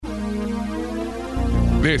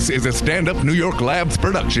This is a Stand Up New York Labs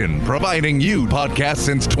production, providing you podcasts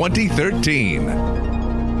since 2013.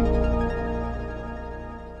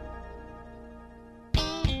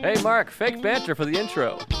 Hey, Mark, fake banter for the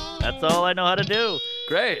intro. That's all I know how to do.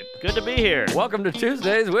 Great. Good to be here. Welcome to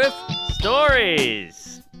Tuesdays with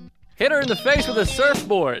Stories. Hit her in the face with a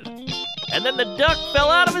surfboard. And then the duck fell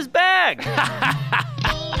out of his bag.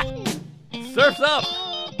 Surf's up.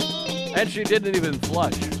 And she didn't even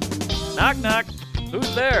flush. Knock, knock.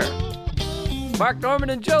 Who's there? Mark Norman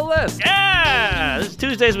and Joe List. Yeah! This is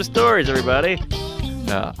Tuesdays with Stories, everybody.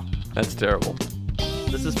 No, that's terrible.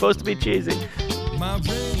 This is supposed to be cheesy. My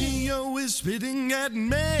radio is spitting at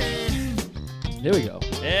me. Here we go.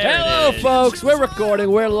 There Hello, it is. folks. We're recording.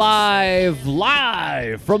 We're live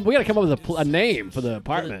from. We gotta come up with a name for the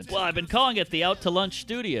apartment. Well, I've been calling it the Out to Lunch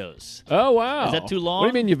Studios. Oh wow. Is that too long? What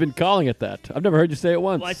do you mean you've been calling it that? I've never heard you say it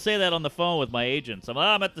once. Well, I say that on the phone with my agents.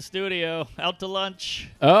 I'm at the studio, out to lunch.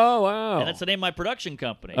 Oh wow. And that's the name of my production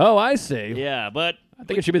company. Oh, I see. Yeah, but I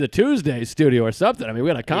think it should be the Tuesday studio or something. I mean, we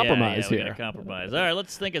gotta compromise we here. gotta compromise. All right,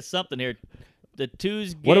 let's think of something here. The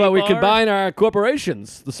Tuesday What about we bar? combine our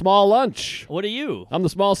corporations? The small lunch. What are you? I'm the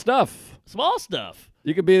small stuff. Small stuff.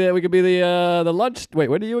 You could be the. We could be the lunch. Wait,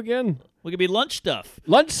 what are you again? We could be Lunch Stuff.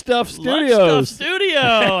 Lunch Stuff Studios. Lunch Stuff Studio.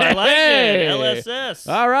 I like Hey. it. LSS.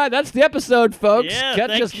 All right, that's the episode, folks. Yeah, Catch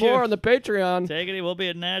thank us you. more on the Patreon. Take it. We'll be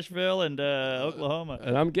in Nashville and Oklahoma.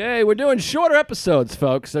 And I'm gay. We're doing shorter episodes,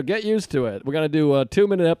 folks, so get used to it. We're going to do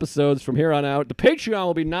 2-minute episodes from here on out. The Patreon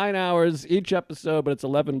will be 9 hours each episode, but it's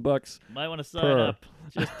 $11. Might want to sign Per. up.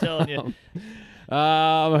 Just telling you.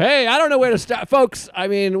 Hey, I don't know where to start. Folks, I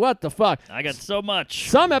mean, what the fuck? I got so much.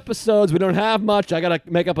 Some episodes we don't have much. I got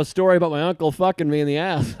to make up a story about my uncle fucking me in the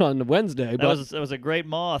ass on Wednesday. That was a great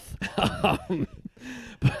moth.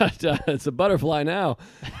 But it's a butterfly now.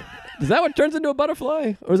 Is that what turns into a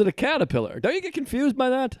butterfly? Or is it a caterpillar? Don't you get confused by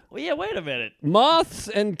that? Well, yeah, wait a minute. Moths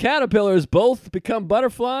and caterpillars both become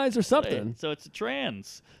butterflies or something. Wait, so it's a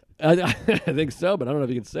trans. I think so, but I don't know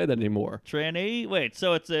if you can say that anymore. Tranny? Wait,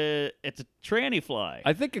 so it's a tranny fly.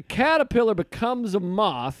 I think a caterpillar becomes a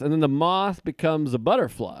moth, and then the moth becomes a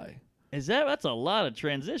butterfly. That's a lot of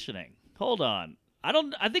transitioning. Hold on.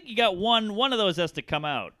 I think you got one of those has to come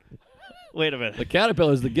out. Wait a minute. The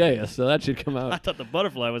caterpillar's the gayest, so that should come I out. thought the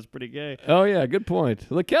butterfly was pretty gay. Oh, yeah, good point.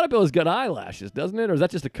 Well, the caterpillar's got eyelashes, doesn't it? Or is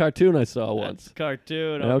that just a cartoon I saw That's once? a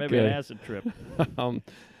cartoon or maybe an Okay. acid trip.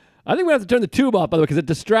 I think we have to turn the tube off, by the way, because it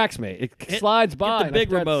distracts me. It slides by. Get the and I big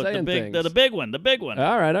start remote, saying the things. big one.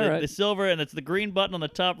 All right, all the, right. The silver, and it's the green button on the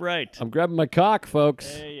top right. I'm grabbing my cock, folks.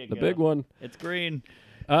 There you the go. big one. It's green.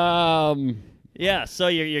 Um, Yeah, so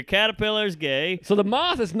your caterpillar's gay. so the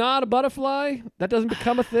moth is not a butterfly? That doesn't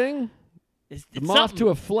become a thing? It's The moth to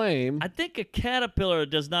a flame. I think a caterpillar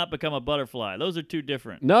does not become a butterfly. Those are two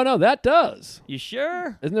different. No, that does. You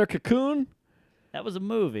sure? Isn't there a cocoon? That was a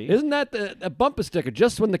movie. Isn't that the bumper sticker?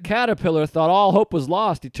 Just when the caterpillar thought all hope was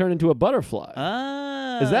lost, he turned into a butterfly.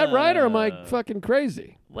 Is that right, or am I fucking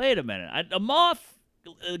crazy? Wait a minute. A moth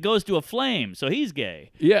goes to a flame, so he's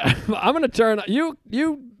gay. Yeah, I'm gonna turn. You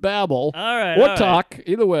babble. All right. Or all right. talk.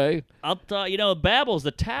 Either way. I'll talk. Babel's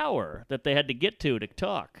the tower that they had to get to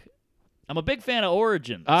talk. I'm a big fan of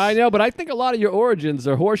Origins. I know, but I think a lot of your origins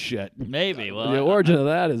are horseshit. Maybe. Well, The origin of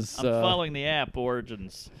that is I'm following the app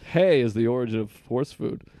Origins. hay is the origin of horse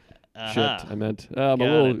food. Uh-huh. Shit, I meant. I'm a Got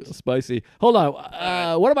little it. spicy. Hold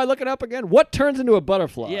on. What am I looking up again? What turns into a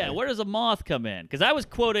butterfly? Yeah, where does a moth come in? Because I was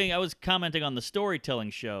commenting on the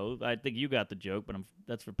storytelling show. I think you got the joke, but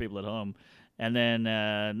that's for people at home. And then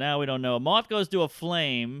now we don't know. A moth goes to a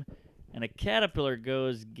flame, and a caterpillar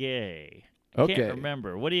goes gay. I Okay. can't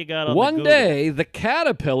remember. What do you got on One the Google? day, the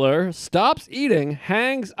caterpillar stops eating,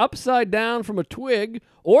 hangs upside down from a twig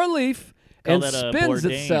or leaf, Call and that a spins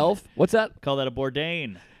Bourdain. itself. What's that? Call that a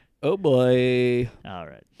Bourdain. Oh boy, All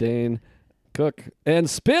right. Dane Cook. And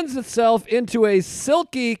spins itself into a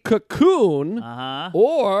silky cocoon, Uh-huh.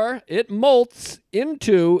 or it molts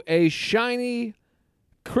into a shiny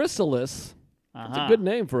chrysalis. That's a good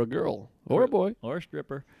name for a girl or a boy. Or a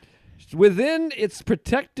stripper. Within its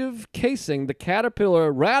protective casing, the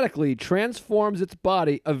caterpillar radically transforms its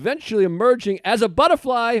body, eventually emerging as a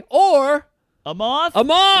butterfly or A moth? a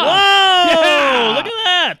moth. Whoa! Yeah! Look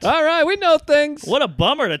at that! All right, we know things. What a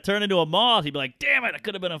bummer to turn into a moth. You'd be like, damn it, I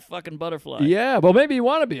could have been a fucking butterfly. Yeah, well, maybe you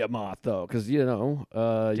want to be a moth, though, because, Do you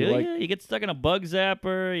like... you? You get stuck in a bug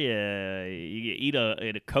zapper. Yeah, you eat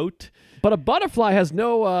a coat. But a butterfly has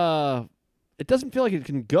no... It doesn't feel like it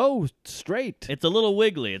can go straight. It's a little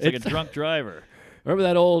wiggly. It's like a It's- drunk driver. Remember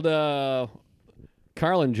that old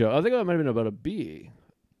Carlin joke? I think that might have been about a bee.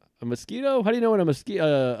 A mosquito? How do you know when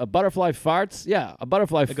a butterfly farts? Yeah, a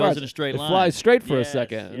butterfly farts. goes in a straight it line. flies straight for a Yes,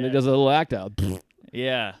 second, and it yes. does a little act out.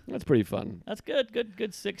 Yeah. That's pretty fun. That's good. Good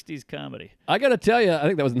 60s comedy. I got to tell you, I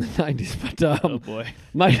think that was in the 90s, but Oh, boy.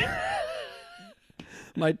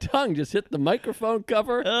 my tongue just hit the microphone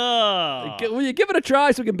cover. Oh. Will you give it a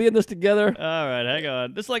try so we can be in this together? All right, hang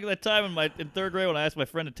on. This is like that time in third grade when I asked my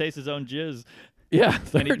friend to taste his own jizz. Yeah, he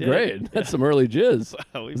third did. grade. That's some early jizz.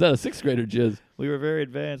 Wow, Was that a sixth grader jizz? we were very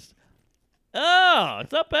advanced. Oh,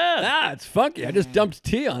 it's not bad. Ah, it's funky. I just dumped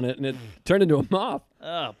tea on it, and it turned into a mop.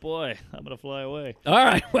 Oh, boy. I'm going to fly away. All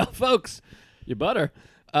right, well, folks, you butter.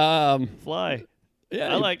 Fly.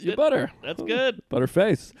 Yeah, I liked you it. butter. That's good. Butter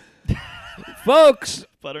face. Folks,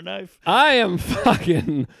 Butter knife. I am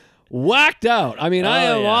fucking whacked out. I mean, I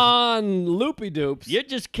Oh, am yeah. on loopy doops. You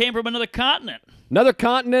just came from another continent. Another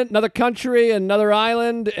continent, another country, another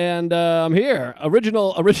island, and I'm here.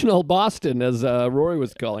 Original Boston, as Rory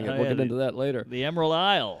was calling it. Oh, We'll yeah, get the- into that later. The Emerald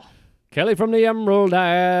Isle. Kelly from the Emerald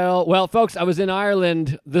Isle. Well, folks, I was in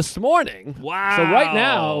Ireland this morning. Wow. So right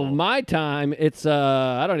now, my time, it's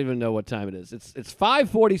I don't even know what time it is. It's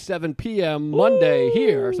 5:47 p.m. Monday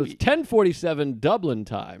here, so it's 10:47 Dublin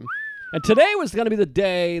time. And today was going to be the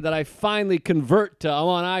day that I finally convert to I'm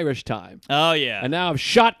on Irish time. Oh, yeah. And now I've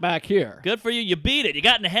shot back here. Good for you. You beat it. You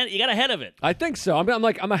got ahead of it. I think so. I'm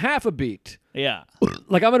a half a beat. Yeah.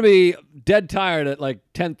 Like I'm going to be dead tired at like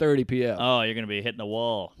 10:30 p.m. Oh, you're going to be hitting the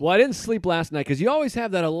wall. Well, I didn't sleep last night because you always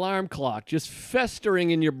have that alarm clock just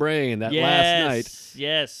festering in your brain that last night.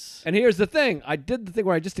 Yes. And here's the thing. I did the thing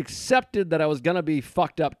where I just accepted that I was going to be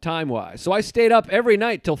fucked up time-wise. So I stayed up every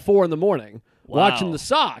night till 4 in the morning watching the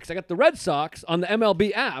Sox. I got the Red Sox on the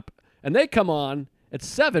MLB app, and they come on at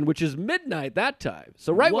 7, which is midnight that time.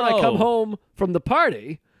 So when I come Whoa. home from the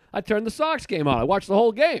party, I turn the Sox game on. I watch the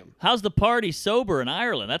whole game. How's the party sober in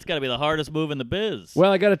Ireland? That's got to be the hardest move in the biz.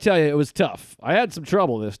 Well, I got to tell you, it was tough. I had some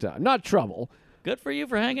trouble this time. Not trouble. Good for you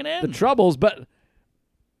for hanging in. The troubles, but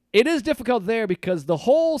it is difficult there because the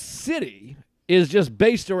whole city is just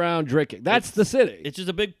based around drinking. That's the city. It's just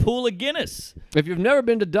a big pool of Guinness. If you've never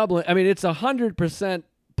been to Dublin, I mean, it's 100%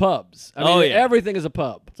 pubs. I mean, Oh, yeah. everything is a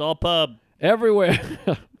pub. It's all pub. Everywhere.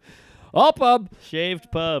 All pub.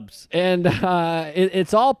 Shaved pubs. And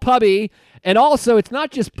it's all pubby. And also, it's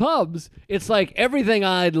not just pubs. It's like everything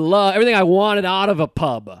I'd love, everything I wanted out of a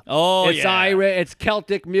pub. Oh, It's yeah. Irish, it's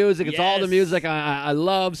Celtic music, it's all the Yes. music I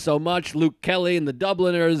love so much. Luke Kelly and the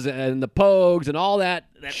Dubliners and the Pogues and all that,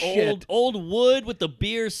 That shit. old wood with the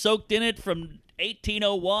beer soaked in it from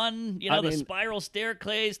 1801. You know, I the mean- spiral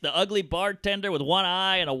staircase, the ugly bartender with one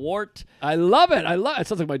eye and a wart. I love it. It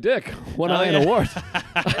sounds like my dick. One eye and a yeah. wart.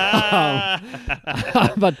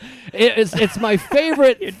 But it's my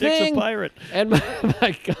favorite Your dick's thing. a pirate. And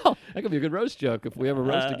my God, that could be a good roast joke if we ever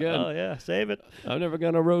roast again. Oh, yeah. Save it. I'm never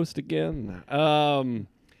gonna roast again.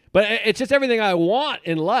 But it's just everything I want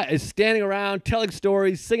in life is standing around, telling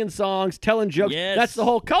stories, singing songs, telling jokes. Yes. That's the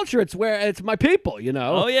whole culture. It's where it's my people, you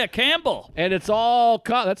know. Oh, yeah. Campbell. And it's all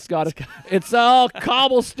that's Scottish. It's all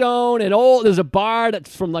cobblestone and old. There's a bar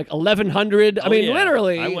that's from like 1100. I Oh, mean, yeah.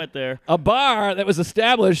 literally, I went there. a bar that was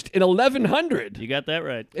established in 1100. You got that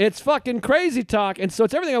right. It's fucking crazy talk. And so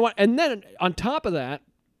it's everything I want. And then on top of that,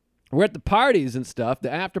 we're at the parties and stuff,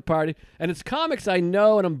 the after party, and it's comics I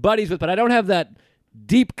know and I'm buddies with, but I don't have that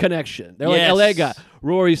deep connection. They're Yes. like LA guys.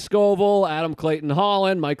 Rory Scovel, Adam Clayton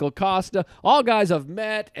Holland, Michael Costa, all guys I've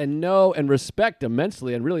met and know and respect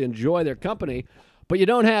immensely and really enjoy their company. But you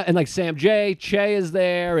don't have, and like Sam J, Che is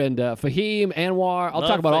there, and Fahim, Anwar. I'll Love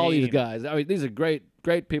talk about all these Fahim. guys. I mean, these are great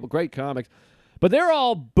people, great comics. But they're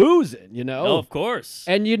all boozing, you know? Oh, of course.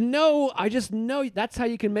 And you know, I just know that's how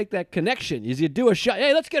you can make that connection. Is you do a shot.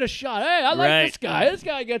 Hey, let's get a shot. Hey, I like Right. this guy. This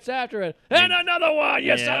guy gets after it. And another one. You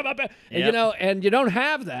Yeah. son of a bitch. And you Yep. know, and you don't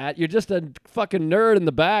have that. You're just a fucking nerd in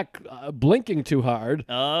the back blinking too hard.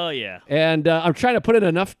 Oh, yeah. And I'm trying to put in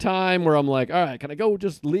enough time where I'm like, all right, can I go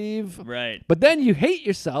just leave? Right. But then you hate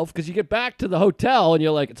yourself because you get back to the hotel and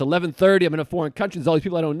you're like, it's 11:30. I'm in a foreign country. There's all these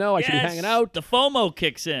people I don't know. I should be Yes. hanging out. The FOMO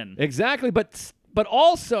kicks in. Exactly, but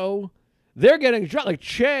also they're getting drunk. Like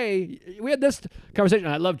Che, we had this conversation.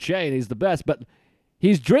 I love Che, and he's the best, but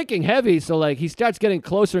he's drinking heavy, so like he starts getting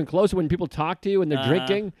closer and closer when people talk to you and they're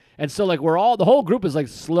drinking, and so like the whole group is like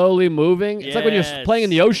slowly moving. It's like when you're Yes. playing in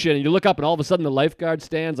the ocean and you look up and all of a sudden the lifeguard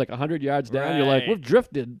stands like 100 yards down. You're like, Right. we've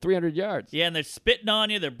drifted 300 yards. Yeah, and they're spitting on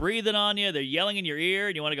you, they're breathing on you, they're yelling in your ear,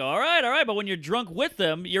 and you want to go, all right, but when you're drunk with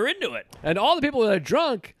them, you're into it. And all the people that are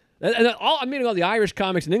drunk, I'm meeting all the Irish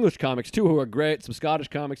comics and English comics too, who are great, some Scottish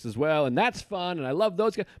comics as well, and that's fun, and I love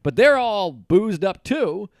those guys. But they're all boozed up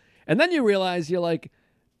too. And then you realize you're like,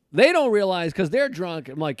 they don't realize because they're drunk.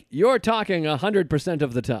 I'm like, you're talking 100%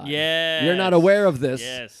 of the time. Yes. You're not aware of this.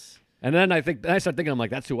 Yes. And then I start thinking, I'm like,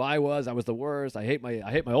 that's who I was. I was the worst. I hate my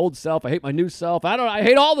old self. I hate my new self. I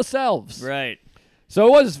hate all the selves. Right. So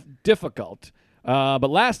it was difficult. But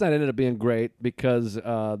last night ended up being great because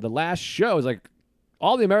the last show is like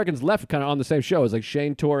all the Americans left kind of on the same show. It was like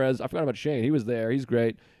Shane Torres. I forgot about Shane. He was there. He's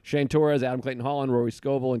great. Shane Torres, Adam Clayton Holland, Rory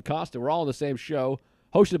Scovel, and Costa were all on the same show,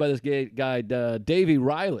 hosted by this guy, Davey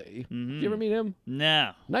Riley. Did you ever meet him?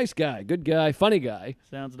 No. Nice guy. Good guy. Funny guy.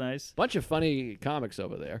 Sounds nice. Bunch of funny comics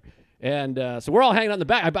over there. And so we're all hanging out in the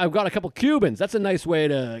back. I've got a couple Cubans. That's a nice way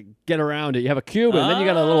to get around it. You have a Cuban, then you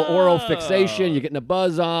got a little oral fixation. You're getting a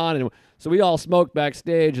buzz on. And so we all smoked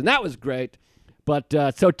backstage, and that was great. But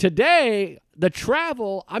so today, the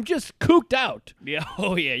travel, I'm just cooked out. Yeah.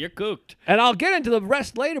 Oh, yeah. You're cooked. And I'll get into the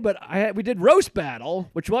rest later, but we did roast battle,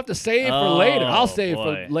 which we'll have to save for later. I'll save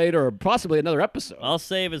boy. for later or possibly another episode. I'll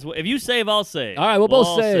save as well. If you save, I'll save. All right, we'll both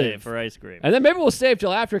all save. for ice cream. And then maybe we'll save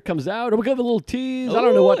till after it comes out, or we'll give a little tease. I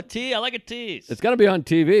don't know Ooh, what. a tease. I like a tease. It's got to be on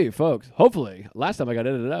TV, folks. Hopefully. Last time I got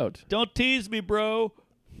edited out. Don't tease me, bro.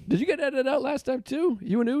 Did you get edited out last time too?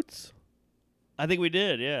 You and Oots? I think we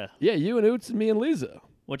did, yeah. Yeah, you and Oots and me and Lisa.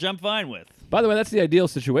 Which I'm fine with. By the way, that's the ideal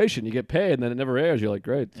situation. You get paid and then it never airs. You're like,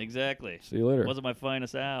 great. Exactly. See you later. Wasn't my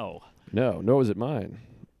finest hour. No, nor was it mine.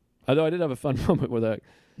 Although I did have a fun moment where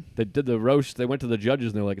they did the roast. They went to the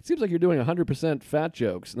judges and they were like, it seems like you're doing 100% fat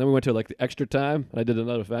jokes. And then we went to like the extra time and I did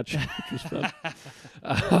another fat joke, which was fun.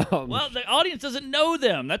 Well, the audience doesn't know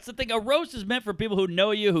them. That's the thing. A roast is meant for people who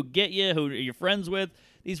know you, who get you, who you're friends with.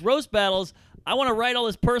 These roast battles, I want to write all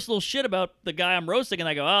this personal shit about the guy I'm roasting, and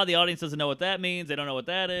I go, the audience doesn't know what that means. They don't know what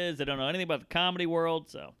that is. They don't know anything about the comedy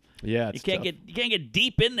world. So Yeah, you it's can't tough. get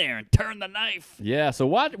deep in there and turn the knife. Yeah, so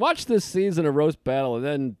watch this season of Roast Battle and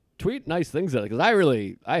then tweet nice things at it because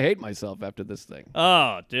I hate myself after this thing.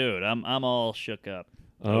 Oh, dude, I'm all shook up.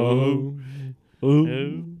 Oh,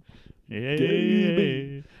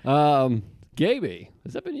 Yeah. Gaby.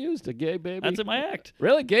 Has that been used? A gay baby? That's in my act.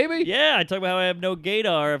 Really, Gaby? Yeah, I talk about how I have no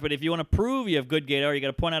gaydar, but if you want to prove you have good gaydar, you got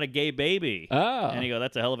to point out a gay baby. Oh. And you go,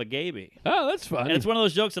 that's a hell of a gaby. Oh, that's fun. And it's one of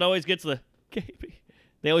those jokes that always gets the gaby.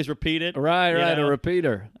 They always repeat it. Right, you a know?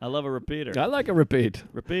 repeater. I love a repeater. I like a repeat.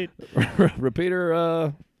 Repeat.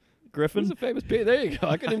 Repeater, Griffin. who's a famous Peter? There you go.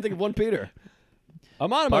 I couldn't even think of one Peter.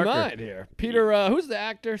 I'm on Parker. my mind here. Peter, who's the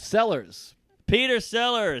actor? Sellers. Peter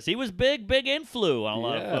Sellers. He was big influ on a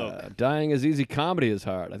lot of folk. Dying is easy, comedy is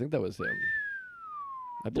hard. I think that was him.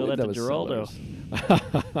 I Tell believe that that to was Geraldo.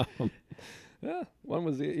 Sellers. Yeah, one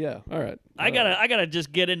was all right. I gotta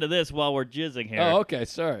just get into this while we're jizzing here. Oh, okay,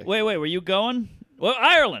 sorry. Wait, were you going? Well,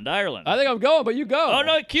 Ireland. I think I'm going, but you go. Oh,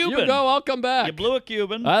 no, Cuban. You go, I'll come back. You blew a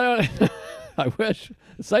Cuban. I don't. I wish.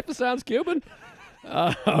 Cypher sounds Cuban.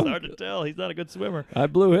 It's hard to tell. He's not a good swimmer. I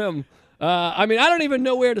blew him. I mean, I don't even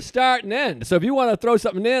know where to start and end. So if you want to throw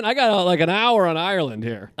something in, I got like an hour on Ireland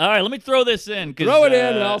here. All right, let me throw this in. Throw it in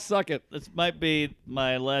and I'll suck it. This might be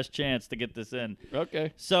my last chance to get this in.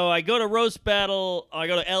 Okay. So I go to Roast Battle. I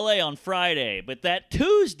go to L.A. on Friday. But that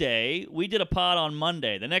Tuesday, we did a pod on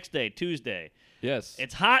Monday. The next day, Tuesday. Yes.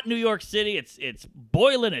 It's hot in New York City. It's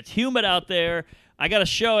boiling. It's humid out there. I got a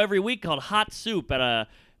show every week called Hot Soup at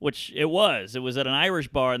which it was. It was at an Irish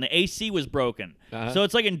bar, and the AC was broken. Uh-huh. So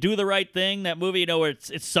it's like in Do the Right Thing, that movie, where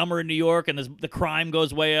it's summer in New York, and the crime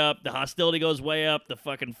goes way up, the hostility goes way up, the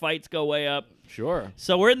fucking fights go way up. Sure.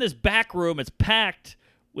 So we're in this back room. It's packed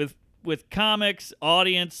with comics,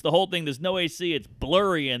 audience, the whole thing. There's no AC. It's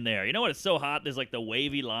blurry in there. You know when it's so hot, there's like the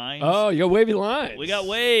wavy lines? Oh, you got wavy lines. We got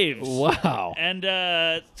waves. Wow. And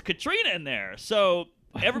it's Katrina in there. So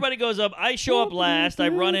everybody goes up. I show up last. I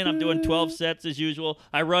run in. I'm doing 12 sets as usual.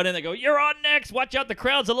 I run in. They go, you're on next. Watch out. The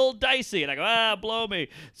crowd's a little dicey. And I go, blow me.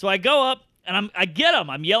 So I go up, and I get them.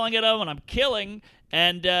 I'm yelling at them, and I'm killing.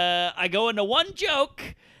 And I go into one joke,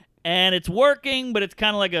 and it's working, but it's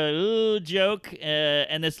kind of like a ooh joke.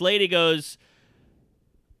 And this lady goes,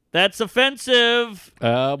 that's offensive.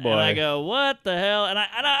 Oh, boy. And I go, what the hell? And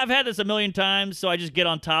I've had this a million times, so I just get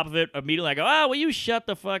on top of it immediately. I go, will you shut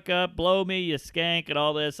the fuck up, blow me, you skank, and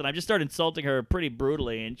all this. And I just start insulting her pretty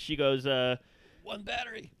brutally. And she goes, one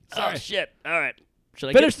battery. oh, shit. All right.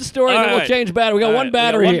 Should I Finish the story, and then we'll change battery. We got All one right, we got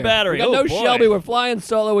battery one here. battery. We got Oh, no boy. Shelby. We're flying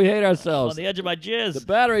solo. We hate ourselves. on the edge of my jizz. The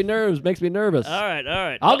battery nerves makes me nervous. All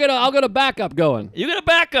right. I'll get a backup going. You get a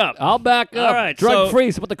backup. I'll back up. All right, Drug so- free.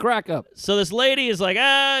 So put the crack up. So this lady is like,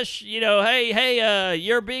 hey,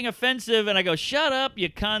 you're being offensive. And I go, shut up, you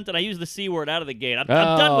cunt. And I use the C word out of the gate. I'm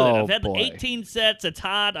done with it. I've had boy. 18 sets. It's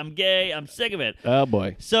hot. I'm gay. I'm sick of it. Oh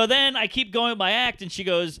boy. So then I keep going with my act, and she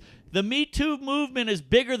goes, The Me Too movement is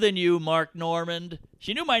bigger than you, Mark Normand.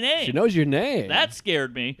 She knew my name. She knows your name. That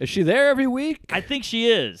scared me. Is she there every week? I think she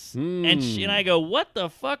is. And I go, what the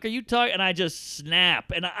fuck are you talking? And I just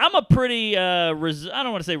snap. And I'm a pretty, I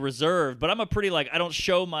don't want to say reserved, but I'm a pretty, I don't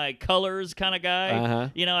show my colors kind of guy. Uh-huh.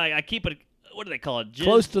 I keep it, what do they call it?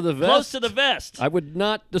 Close to the vest? Close to the vest. I would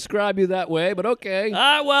not describe you that way, but okay.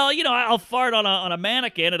 Well, I'll fart on a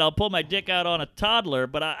mannequin and I'll pull my dick out on a toddler,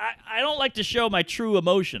 but I don't like to show my true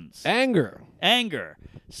emotions. Anger.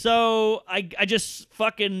 So I just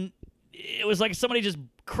fucking, it was like somebody just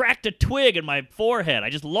cracked a twig in my forehead. I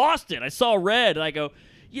just lost it. I saw red and I go,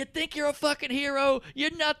 you think you're a fucking hero?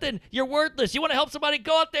 You're nothing. You're worthless. You want to help somebody?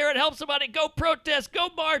 Go out there and help somebody. Go protest. Go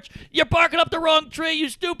march. You're barking up the wrong tree, you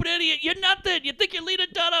stupid idiot. You're nothing. You think you're Lena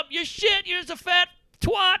Dunham? You're shit. You're just a fat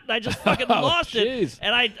twat. And I just fucking lost it.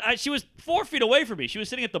 And she was 4 feet away from me. She was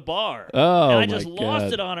sitting at the bar. Oh, and I just my lost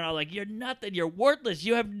God. it on her. I was like, you're nothing. You're worthless.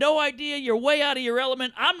 You have no idea. You're way out of your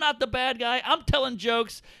element. I'm not the bad guy. I'm telling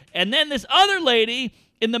jokes. And then this other lady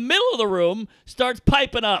in the middle of the room starts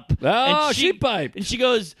piping up. Oh, and she piped. And she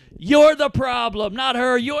goes, you're the problem, not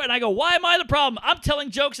her. And I go, why am I the problem? I'm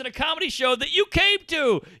telling jokes in a comedy show that you came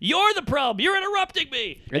to. You're the problem. You're interrupting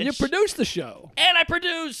me. And you produced the show. And I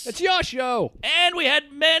produce. It's your show. And we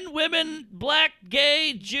had men, women, black,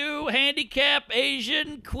 gay, Jew, handicap,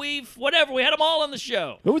 Asian, queef, whatever. We had them all on the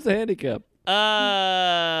show. Who was the handicap? What's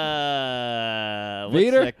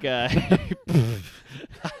Vader? that guy?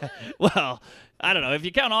 Well, I don't know. If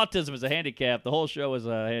you count autism as a handicap, the whole show is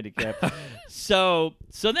a handicap. So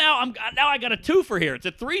now I got a twofer here. It's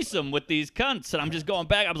a threesome with these cunts, and I'm just going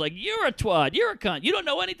back. I was like, "You're a twat. You're a cunt. You don't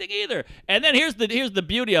know anything either." And then here's the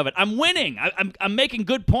beauty of it. I'm winning. I'm making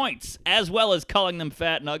good points as well as calling them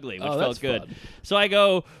fat and ugly, which Oh, felt that's good. fun. So I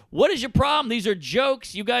go, "What is your problem? These are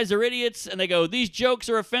jokes. You guys are idiots." And they go, "These jokes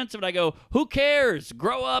are offensive." And I go, "Who cares?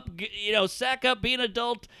 Grow up. Sack up. Be an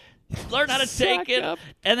adult." Learn how to take Sack it. up.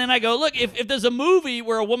 And then I go, look, if there's a movie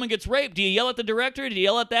where a woman gets raped, do you yell at the director? Do you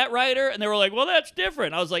yell at that writer? And they were like, well, that's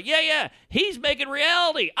different. I was like, yeah. He's making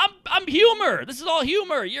reality. I'm humor. This is all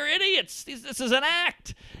humor. You're idiots. This is an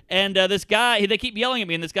act. And this guy, they keep yelling at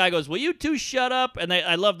me, and this guy goes, will you two shut up? And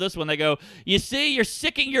I love this one. They go, you see, you're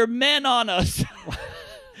sicking your men on us.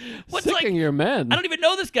 Sicking your men. I don't even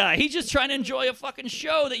know this guy. He's just trying to enjoy a fucking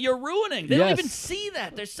show that you're ruining. They don't Yes. even see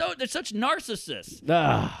that. They're such narcissists.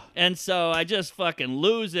 Ah. And so I just fucking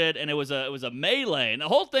lose it, and it was a melee, and the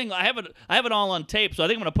whole thing I have it all on tape, so I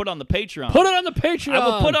think I'm gonna put it on the Patreon. Put it on the Patreon. I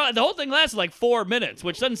will put on the whole thing lasted like 4 minutes,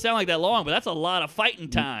 which doesn't sound like that long, but that's a lot of fighting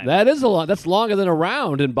time. That is a lot. That's longer than a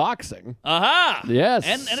round in boxing. Aha! Yes.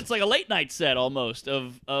 And it's like a late night set almost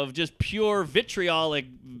of just pure vitriolic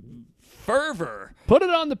fervor. Put it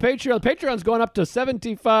on the Patreon. The Patreon's going up to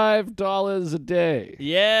 $75 a day.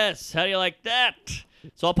 Yes. How do you like that?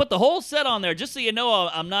 So I'll put the whole set on there just so you know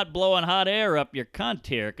I'm not blowing hot air up your cunt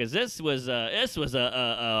here, because this was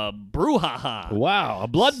a brouhaha. Wow, a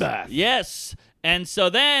bloodbath. Yes. And so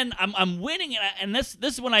then I'm winning, and this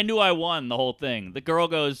is when I knew I won the whole thing. The girl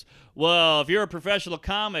goes, well, if you're a professional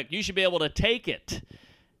comic, you should be able to take it.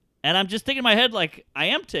 And I'm just thinking in my head, like, I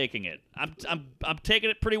am taking it. I'm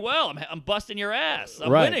taking it pretty well. I'm busting your ass.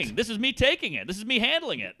 I'm Right. winning. This is me taking it. This is me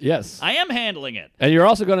handling it. Yes. I am handling it. And you're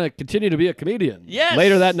also going to continue to be a comedian. Yes.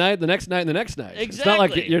 Later that night, the next night, and the next night. It's not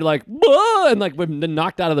like Exactly. you're like, whoa, and like we've been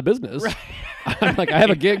knocked out of the business. Right. I'm like, I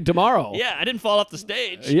have a gig tomorrow. Yeah, I didn't fall off the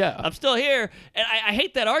stage. Yeah. I'm still here. And I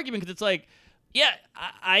hate that argument because it's like, yeah,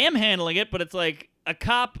 I am handling it, but it's like a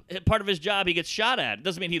cop, part of his job, he gets shot at. It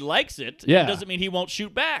doesn't mean he likes it. Yeah. It doesn't mean he won't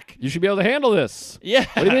shoot back. You should be able to handle this. Yeah.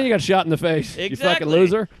 What do you mean you got shot in the face? Exactly. You fucking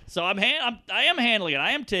loser. So I am handling it.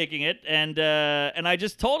 I am taking it, and I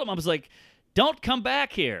just told him, I was like, don't come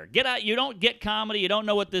back here. Get out. You don't get comedy. You don't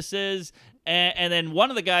know what this is. And then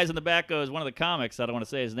one of the guys in the back goes, one of the comics, I don't want to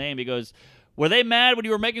say his name, he goes, were they mad when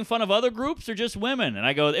you were making fun of other groups or just women? And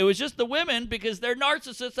I go, it was just the women because they're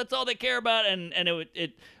narcissists. That's all they care about. And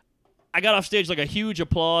I got off stage like a huge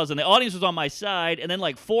applause, and the audience was on my side, and then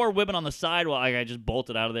like 4 women on the side. Well, I just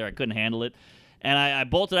bolted out of there. I couldn't handle it. And I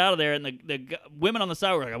bolted out of there, and the women on the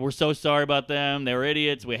side were like, we're so sorry about them. They were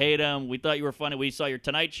idiots. We hate them. We thought you were funny. We saw your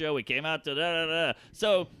Tonight Show. We came out to da-da-da.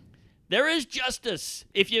 So there is justice.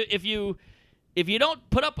 If you don't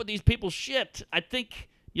put up with these people's shit, I think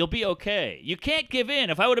you'll be okay. You can't give in.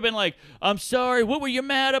 If I would have been like, I'm sorry, what were you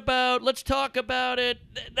mad about? Let's talk about it.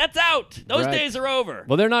 That's out. Those Right. days are over.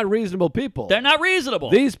 Well, they're not reasonable people. They're not reasonable.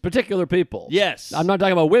 These particular people. Yes. I'm not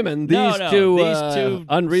talking about women. No, These no, two, these two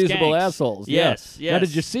unreasonable skanks. assholes. Yes, Yeah. Now, yes.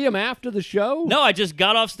 did you see them after the show? No, I just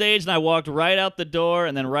got off stage and I walked right out the door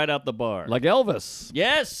and then right out the bar. Like Elvis.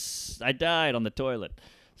 Yes, I died on the toilet.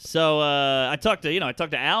 So I talked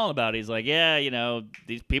to Alan about it. He's like, yeah,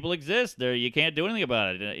 these people exist. You can't do anything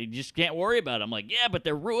about it. You just can't worry about it. I'm like, yeah, but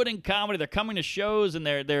they're ruining comedy. They're coming to shows and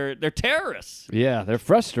they're terrorists. Yeah, they're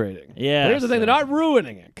frustrating. Yeah, But here's the thing: they're not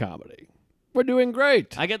ruining it. Comedy. We're doing great.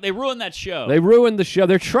 They ruined that show. They ruined the show.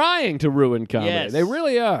 They're trying to ruin comedy. Yes. They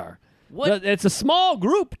really are. What? It's a small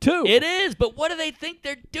group too. It is, but what do they think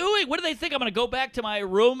they're doing? What do they think? I'm going to go back to my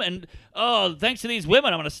room and, thanks to these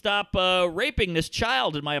women, I'm going to stop raping this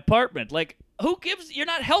child in my apartment. Like, who gives? You're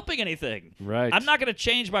not helping anything. Right. I'm not going to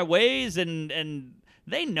change my ways, and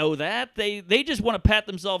they know that. They just want to pat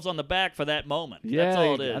themselves on the back for that moment. Yeah, That's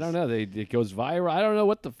all it is. I don't know. It goes viral. I don't know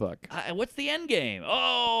what the fuck. What's the end game?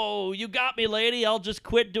 Oh, you got me, lady. I'll just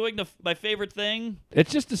quit doing my favorite thing.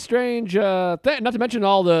 It's just a strange thing. Not to mention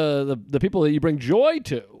all the people that you bring joy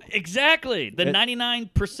to. Exactly. The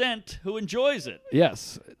 99% who enjoys it.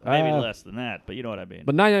 Yes. Maybe less than that, but you know what I mean.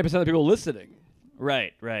 But 99% of the people listening.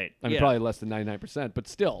 Right. I mean, Yeah. probably less than 99%, but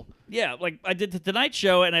still. Yeah, like I did the Tonight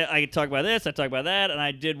Show, and I talk about this, I talk about that, and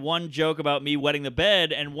I did one joke about me wetting the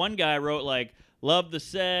bed, and one guy wrote, like, loved the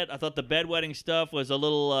set. I thought the bedwetting stuff was a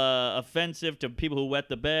little offensive to people who wet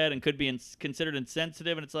the bed and could be considered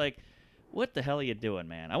insensitive, and it's like, what the hell are you doing,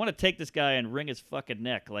 man? I want to take this guy and wring his fucking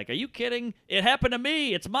neck. Like, are you kidding? It happened to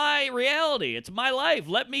me. It's my reality. It's my life.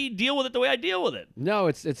 Let me deal with it the way I deal with it. No,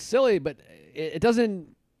 it's silly, but it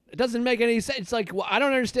doesn't make any sense. It's like, well, I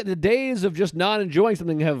don't understand. The days of just not enjoying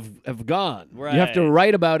something have gone. Right. You have to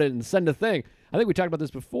write about it and send a thing. I think we talked about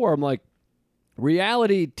this before. I'm like,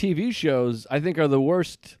 reality TV shows, I think, are the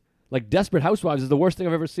worst. Like, Desperate Housewives is the worst thing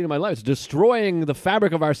I've ever seen in my life. It's destroying the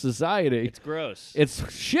fabric of our society. It's gross. It's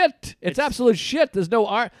shit. It's absolute shit. There's no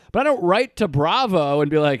art. But I don't write to Bravo and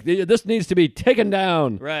be like, this needs to be taken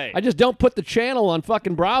down. Right. I just don't put the channel on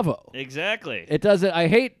fucking Bravo. Exactly. It doesn't. I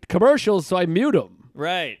hate commercials, so I mute them.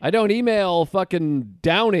 Right. I don't email fucking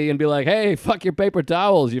Downey and be like, hey, fuck your paper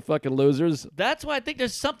towels, you fucking losers. That's why I think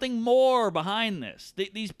there's something more behind this.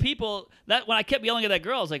 These people, that when I kept yelling at that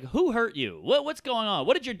girl, I was like, who hurt you? What's going on?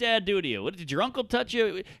 What did your dad do to you? What did your uncle touch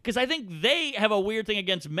you? Because I think they have a weird thing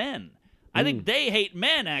against men. I think they hate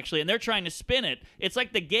men, actually, and they're trying to spin it. It's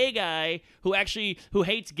like the gay guy who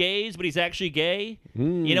hates gays, but he's actually gay.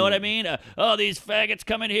 You know what I mean? These faggots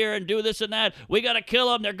come in here and do this and that. We got to kill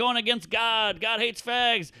them. They're going against God. God hates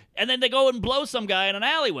fags. And then they go and blow some guy in an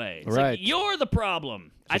alleyway. It's Right. like, you're the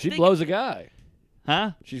problem. So she blows a guy.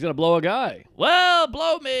 Huh? She's going to blow a guy. Well,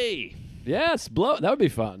 blow me. Yes, blow. That would be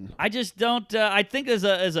fun. I just don't. I think there's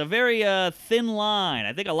a very thin line.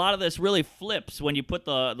 I think a lot of this really flips when you put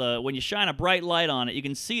when you shine a bright light on it. You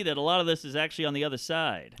can see that a lot of this is actually on the other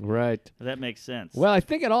side. Right. If that makes sense. Well, I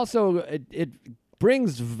think it also it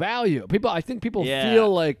brings value. I think people Yeah. feel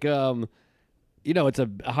like it's a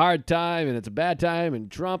hard time and it's a bad time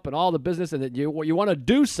and Trump and all the business and that you want to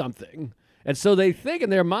do something. And so they think in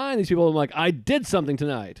their mind, these people are like, I did something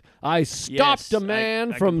tonight. I stopped Yes, a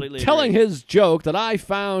man I from completely telling agree. his joke that I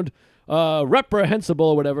found reprehensible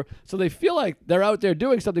or whatever. So they feel like they're out there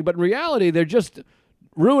doing something, but in reality, they're just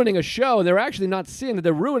ruining a show. And they're actually not seeing that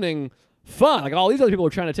they're ruining fun. Like all these other people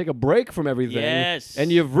are trying to take a break from everything. Yes.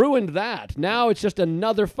 And you've ruined that. Now it's just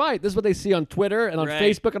another fight. This is what they see on Twitter and on Right,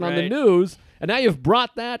 Facebook and on the right. news. And now you've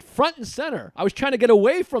brought that front and center. I was trying to get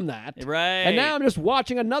away from that. Right. And now I'm just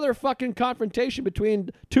watching another fucking confrontation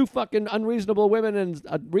between two fucking unreasonable women and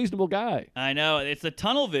a reasonable guy. I know, it's the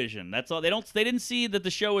tunnel vision. That's all. They didn't see that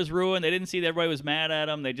the show was ruined. They didn't see that everybody was mad at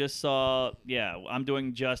them. They just saw, yeah, I'm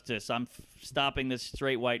doing justice. I'm stopping this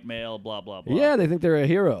straight white male. Blah blah blah. Yeah, they think they're a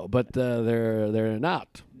hero, but they're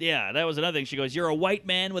not. Yeah, that was another thing. She goes, "You're a white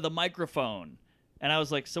man with a microphone," and I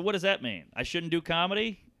was like, "So what does that mean? I shouldn't do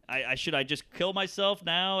comedy? I just kill myself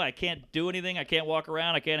now? I can't do anything. I can't walk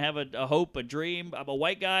around. I can't have a hope, a dream. I'm a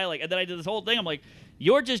white guy." Like, and then I did this whole thing. I'm like,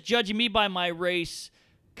 "You're just judging me by my race,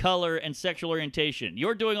 color, and sexual orientation.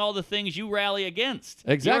 You're doing all the things you rally against.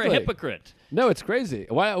 Exactly. You're a hypocrite." No, it's crazy.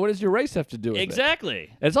 Why? What does your race have to do with it? Exactly.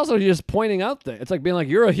 And it's also just pointing out things. It's like being like,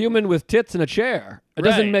 you're a human with tits in a chair. It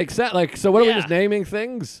doesn't Right. make sense. Like, so what are we Yeah. just naming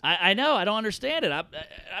things? I know. I don't understand it. I'm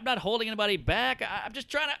not holding anybody back. I'm just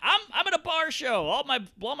trying to. I'm at a bar show. All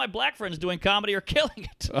my black friends doing comedy are killing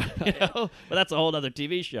it. But that's a whole other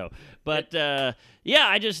TV show. But yeah,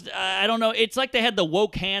 I don't know. It's like they had the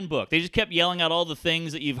woke handbook. They just kept yelling out all the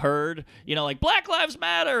things that you've heard. Like Black Lives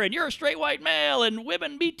Matter and you're a straight white male and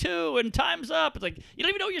women me too and time's up. It's like you don't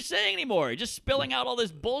even know what you're saying anymore. You're just spilling out all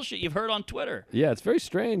this bullshit you've heard on Twitter. Yeah, it's very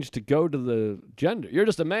strange to go to the gender. You're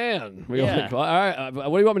just a man. We're Yeah. like, all right, what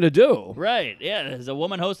do you want me to do? Right. Yeah. As a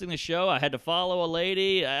woman hosting the show, I had to follow a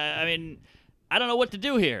lady. I mean, I don't know what to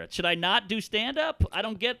do here. Should I not do stand-up? I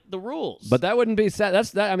don't get the rules. But that wouldn't be sad.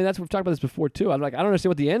 I mean, we've talked about this before too. I'm like, I don't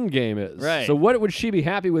understand what the end game is. Right. So what would she be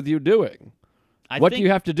happy with you doing? What do you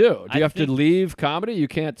have to do? Do you have to leave comedy? You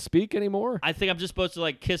can't speak anymore? I think I'm just supposed to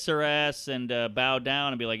like kiss her ass and bow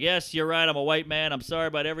down and be like, yes, you're right. I'm a white man. I'm sorry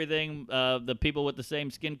about everything the people with the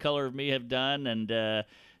same skin color of me have done. And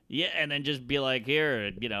yeah, and then just be like,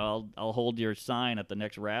 here, I'll hold your sign at the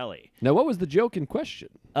next rally. Now, what was the joke in question?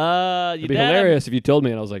 It'd be hilarious if you told me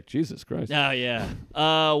and I was like, Jesus Christ. Oh, yeah.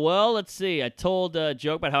 Well, let's see. I told a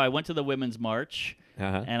joke about how I went to the Women's March,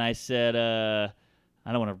 and I said,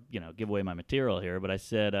 I don't want to, give away my material here, but I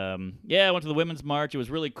said, yeah, I went to the Women's March. It was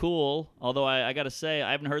really cool, although I got to say,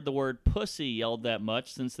 I haven't heard the word pussy yelled that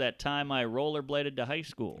much since that time I rollerbladed to high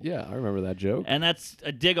school. Yeah, I remember that joke. And that's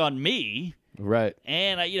a dig on me. Right.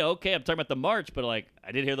 And, okay, I'm talking about the march, but, like,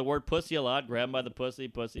 I did hear the word pussy a lot. Grab 'em by the pussy,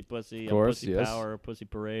 pussy, pussy. Of course, pussy yes. power, pussy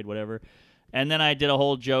parade, whatever. And then I did a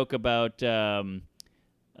whole joke about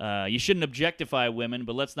you shouldn't objectify women,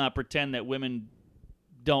 but let's not pretend that women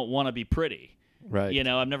don't want to be pretty. Right.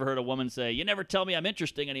 I've never heard a woman say, you never tell me I'm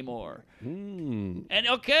interesting anymore. Mm. And,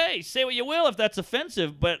 okay, say what you will if that's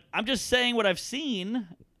offensive, but I'm just saying what I've seen.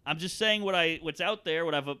 I'm just saying what's out there,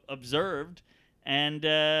 what I've observed. And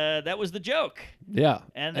that was the joke. Yeah.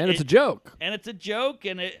 And it's a joke. And it's a joke.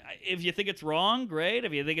 And if you think it's wrong, great.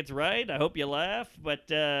 If you think it's right, I hope you laugh.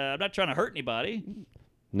 But I'm not trying to hurt anybody.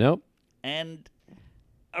 Nope. And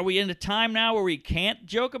are we in a time now where we can't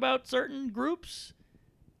joke about certain groups?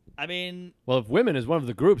 I mean... Well, if women is one of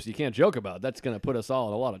the groups you can't joke about, that's going to put us all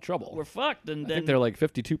in a lot of trouble. We're fucked. And I think they're like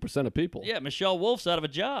 52% of people. Yeah, Michelle Wolf's out of a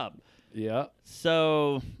job. Yeah.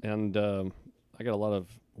 So... And I got a lot of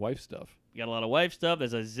wife stuff. You got a lot of wife stuff.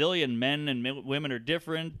 There's a zillion men and women are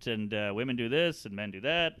different, and women do this and men do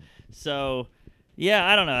that. So, yeah,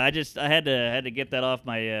 I don't know. I had to get that off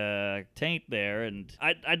my taint there, and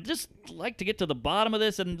I just like to get to the bottom of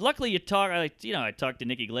this. And luckily, I talked to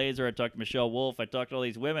Nikki Glaser, I talked to Michelle Wolf, I talked to all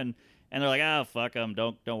these women, and they're like, "Oh, fuck them,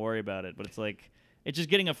 don't worry about it." But it's like, it's just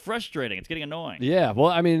getting frustrating. It's getting annoying. Yeah,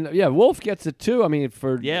 well, I mean, Wolf gets it too. I mean,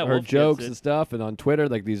 for her Wolf jokes and stuff, and on Twitter,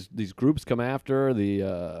 like these groups come after her,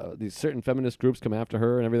 these certain feminist groups come after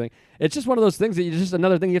her and everything. It's just one of those things that just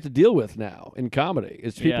another thing you have to deal with now in comedy.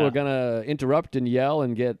 Is people are gonna interrupt and yell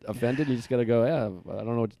and get offended. You just gotta go, yeah, I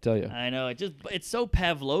don't know what to tell you. I know it's so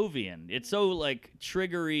Pavlovian. It's so like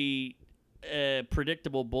triggery,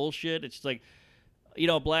 predictable bullshit. It's just like,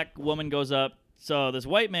 a black woman goes up. So this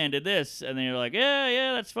white man did this, and then you're like,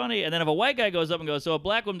 yeah, that's funny. And then if a white guy goes up and goes, so a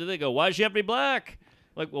black woman did they go, why does she have to be black?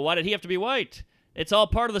 Like, well, why did he have to be white? It's all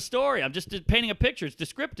part of the story. I'm just painting a picture. It's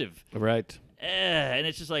descriptive. Right. And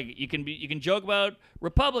it's just like you can joke about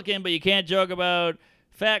Republican, but you can't joke about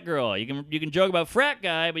fat girl. You can joke about frat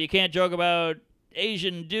guy, but you can't joke about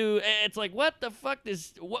Asian dude. It's like, what the fuck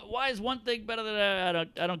why is one thing better than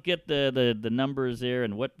I don't get the numbers here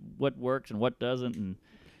and what works and what doesn't, and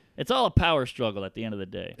it's all a power struggle at the end of the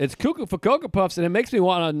day. It's cuckoo for Cocoa Puffs, and it makes me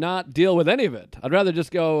want to not deal with any of it. I'd rather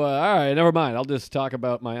just go, all right, never mind. I'll just talk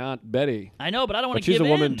about my Aunt Betty. I know, but I don't want to give in. She's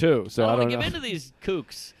a woman, too, so I don't want to know. give in to these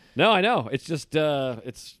kooks. No, I know. It's just,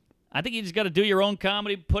 it's... I think you just got to do your own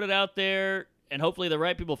comedy, put it out there, and hopefully the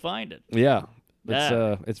right people find it. Yeah.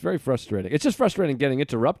 It's very frustrating. It's just frustrating getting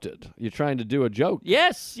interrupted. You're trying to do a joke.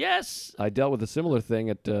 Yes. I dealt with a similar thing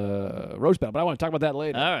at Roast Battle, but I want to talk about that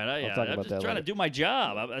later. All right, I'll talk about I'm just that trying later. to do my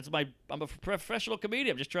job. I'm a professional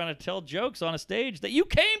comedian. I'm just trying to tell jokes on a stage that you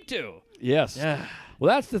came to. Yes. Yeah.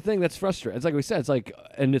 Well, that's the thing that's frustrating. It's like we said. It's like,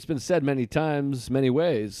 and it's been said many times, many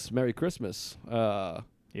ways. Merry Christmas.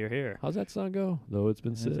 Here. How's that song go? Though it's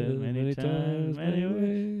been said many times, many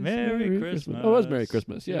ways. Merry Christmas. Oh, it was Merry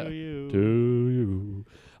Christmas. Yeah. To you. To you.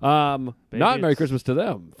 Not Merry Christmas to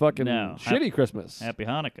them. Fucking shitty Christmas. Happy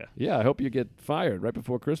Hanukkah. Yeah, I hope you get fired right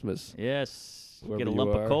before Christmas. Yes. Wherever Get a you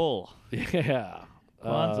lump are. of coal. Yeah.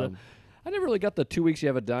 Kwanzaa. I never really got the 2 weeks you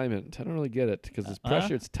have a diamond. I don't really get it because it's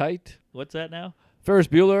pressure. It's tight. What's that now? Ferris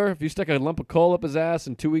Bueller, if you stuck a lump of coal up his ass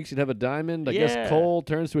in 2 weeks, you'd have a diamond. I guess coal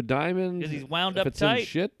turns to a diamond. 'Cause he's wound if up it's tight. In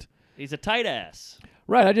shit. He's a tight ass.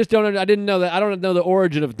 Right. I didn't know that. I don't know the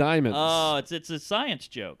origin of diamonds. Oh, it's a science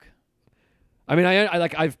joke. I mean,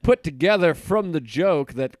 I've put together from the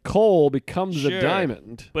joke that coal becomes a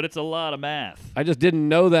diamond. But it's a lot of math. I just didn't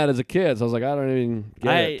know that as a kid, so I was like, I don't even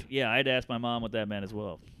get it. Yeah, I'd ask my mom what that meant as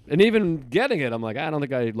well. And even getting it, I'm like, I don't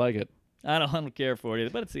think I like it. I don't care for it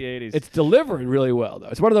either, but it's the 80s. It's delivered really well, though.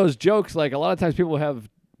 It's one of those jokes, like a lot of times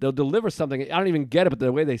they'll deliver something, I don't even get it, but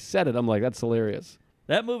the way they said it, I'm like, that's hilarious.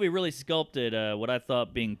 That movie really sculpted what I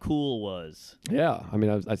thought being cool was. Yeah, I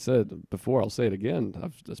mean, I said before, I'll say it again.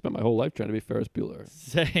 I've spent my whole life trying to be Ferris Bueller.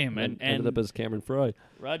 Same. And And ended up as Cameron Fry.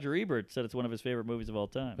 Roger Ebert said it's one of his favorite movies of all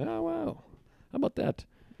time. Oh, wow. How about that?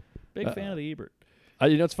 Big fan of the Ebert.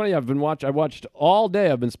 It's funny. I watched all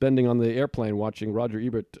day. I've been spending on the airplane watching Roger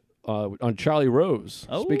Ebert on Charlie Rose.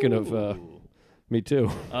 Speaking of me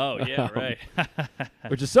too. Oh yeah, right.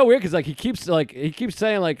 Which is so weird because he keeps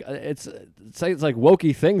saying it's like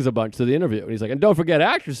wokey things a bunch to the interview, and he's like, and don't forget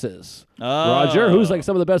actresses. Roger, who's like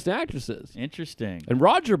some of the best actresses. Interesting. And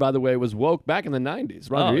Roger, by the way, was woke back in the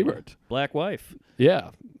 90s. Roger Ebert. Black wife. Yeah,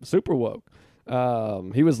 super woke.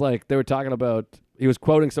 He was like, they were talking about, he was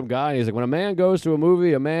quoting some guy, and he's like, when a man goes to a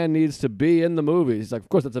movie, a man needs to be in the movie. He's like, of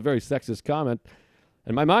course, that's a very sexist comment.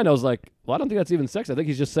 In my mind, I was like, well, I don't think that's even sexist. I think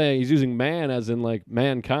he's just saying he's using man as in like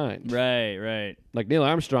mankind. Right. Like Neil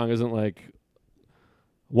Armstrong isn't like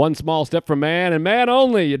one small step for man and man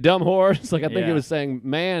only, you dumb horse. Like I think he was saying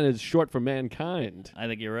man is short for mankind. I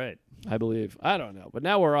think you're right. I believe. I don't know. But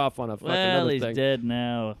now we're off on a fucking Well, other he's thing. dead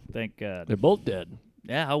now. Thank God. They're both dead.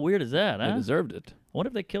 Yeah, how weird is that, They huh? deserved it. What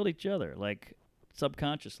if they killed each other, like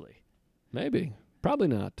subconsciously? Maybe. Probably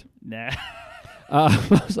not. Nah.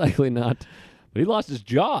 Most likely not. But he lost his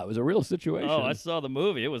jaw. It was a real situation. Oh, I saw the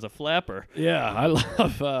movie. It was a flapper. Yeah, I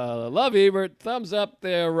love Ebert. Thumbs up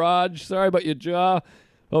there, Raj. Sorry about your jaw.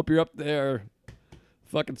 Hope you're up there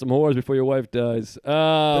fucking some whores before your wife dies.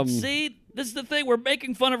 But see, this is the thing. We're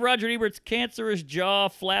making fun of Roger Ebert's cancerous jaw,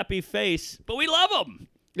 flappy face, but we love him.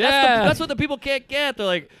 Yeah. That's what the people can't get. They're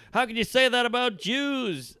like, how can you say that about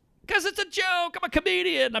Jews? Because it's a joke. I'm a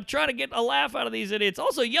comedian. I'm trying to get a laugh out of these idiots.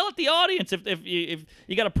 Also, yell at the audience if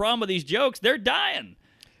you got a problem with these jokes. They're dying.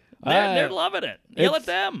 They're loving it. Yell at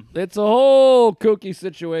them. It's a whole kooky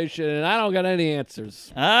situation, and I don't got any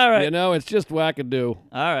answers. All right. You know, it's just wackadoo.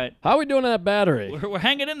 All right. How are we doing on that battery? We're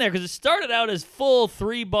hanging in there because it started out as full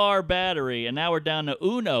 3-bar battery, and now we're down to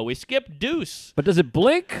Uno. We skipped deuce. But does it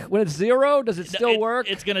blink when it's 0? Does it still work?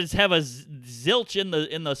 It's gonna have a zilch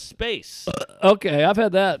in the space. Okay, I've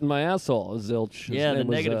had that in my asshole, a zilch. His Yeah, the name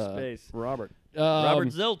was, negative space. Robert. Robert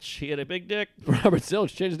Zilch. He had a big dick. Robert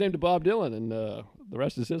Zilch changed his name to Bob Dylan, and the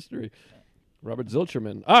rest is history. Robert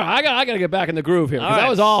Zilcherman. All right, I got to get back in the groove here because I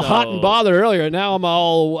was all hot and bothered earlier. And now I'm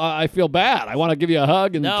all, I feel bad. I want to give you a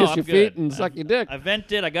hug and kiss your feet and suck your dick. I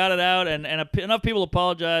vented. I got it out, and enough people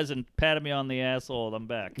apologized and patted me on the asshole. I'm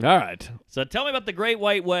back. All right. So tell me about the Great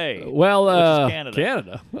White Way. Well, which is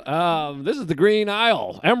Canada. This is the Green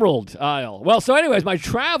Isle, Emerald Isle. Well, so anyways, my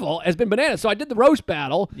travel has been bananas. So I did the roast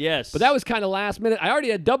battle. Yes. But that was kind of last minute. I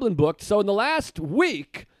already had Dublin booked. So in the last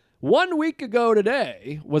week, 1 week ago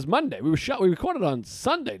today was Monday. We recorded on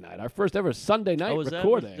Sunday night, our first ever Sunday night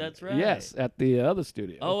recording. That's right. Yes, at the other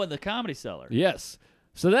studio. Oh, in the Comedy Cellar. Yes.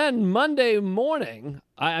 So then Monday morning,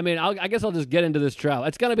 I guess I'll just get into this travel.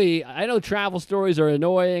 It's going to be, I know travel stories are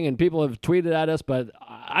annoying and people have tweeted at us, but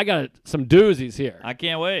I got some doozies here. I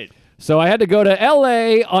can't wait. So I had to go to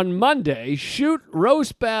L.A. on Monday, shoot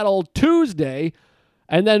roast battle Tuesday,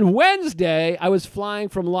 and then Wednesday I was flying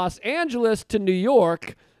from Los Angeles to New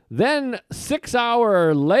York, then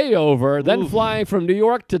 6-hour layover, then flying from New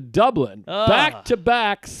York to Dublin. Back to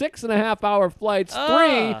back, 6.5-hour flights,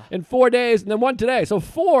 3 in 4 days, and then 1 today. So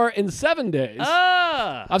 4 in 7 days.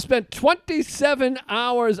 I've spent 27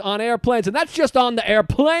 hours on airplanes, and that's just on the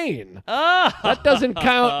airplane. That doesn't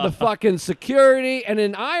count the fucking security. And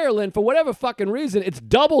in Ireland, for whatever fucking reason, it's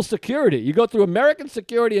double security. You go through American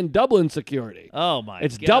security and Dublin security. Oh, my God.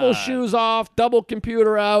 It's double shoes off, double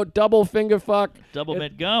computer out, double finger fuck. Double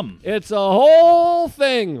mint gum. It's a whole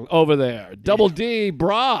thing over there. Double D,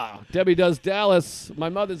 bra. Debbie Does Dallas. My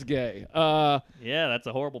mother's gay. Yeah, that's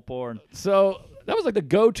a horrible porn. So that was like the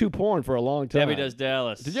go-to porn for a long time. Debbie Does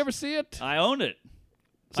Dallas. Did you ever see it? I own it.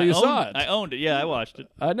 So you saw it? I owned it. Yeah, I watched it.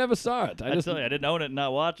 I never saw it. I tell you, I didn't own it and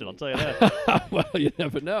not watch it. I'll tell you that. Well, you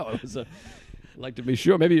never know. It was like to be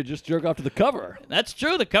sure. Maybe you just jerk off to the cover. That's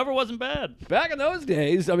true. The cover wasn't bad. Back in those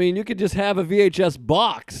days, I mean, you could just have a VHS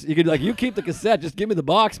box. You could you keep the cassette. Just give me the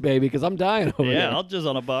box, baby, because I'm dying over Yeah, here. I'll jizz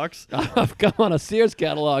on a box. I've come on a Sears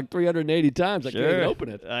catalog 380 times. I can't even open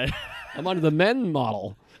it. I'm under the men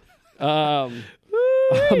model. I'm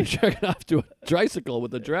jerking off to a tricycle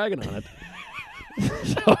with a dragon on it.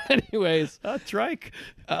 So, anyways, A trike.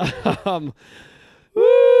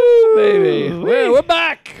 Woo, baby. We're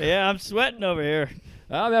back. Yeah, I'm sweating over here.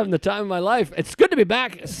 I'm having the time of my life. It's good to be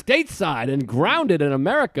back stateside and grounded in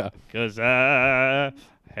America. 'Cause I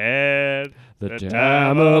had The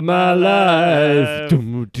time of my life.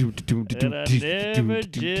 And I never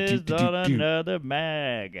jizzed on another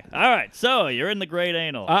mag. All right, so you're in the Great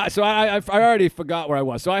Anal. So I already forgot where I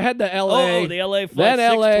was. So I had the L.A. Oh, the LA flight,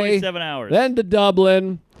 then 27 hours. Then to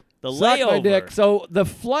Dublin. The Suck my layover. dick. So the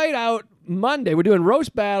flight out Monday, we're doing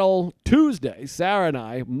Roast Battle Tuesday, Sarah and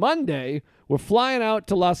I. Monday, we're flying out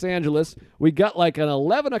to Los Angeles. We got like an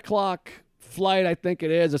 11 o'clock flight, I think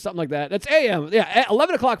it is, or something like that. It's a.m. Yeah,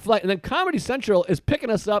 11 o'clock flight. And then Comedy Central is picking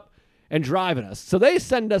us up and driving us. So they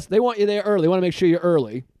want you there early. They want to make sure you're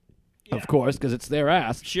early, of course, because it's their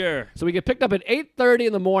ass. Sure. So we get picked up at 8:30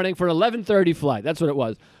 in the morning for an 11:30 flight. That's what it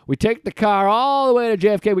was. We take the car all the way to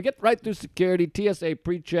JFK. We get right through security, TSA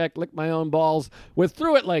pre-check, lick my own balls. We're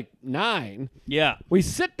through at like 9. Yeah. We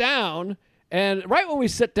sit down, and right when we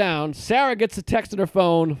sit down, Sarah gets a text on her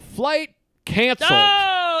phone, flight canceled.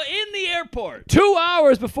 Oh, in the airport. 2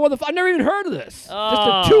 hours before the flight. I never even heard of this. Oh.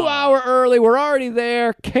 Just a 2 hour early. We're already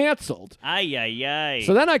there. Canceled. Ay, ay, ay.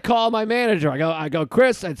 So then I call my manager. I go,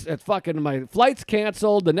 Chris, it's fucking my flight's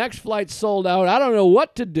canceled. The next flight's sold out. I don't know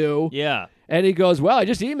what to do. Yeah. And he goes, well, I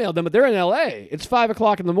just emailed them, but they're in L.A. It's 5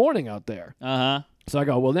 o'clock in the morning out there. Uh-huh. So I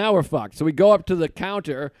go, well, now we're fucked. So we go up to the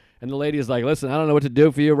counter, and the lady is like, listen, I don't know what to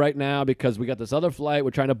do for you right now because we got this other flight.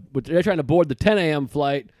 They're trying to board the 10 a.m.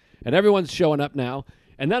 flight, and everyone's showing up now.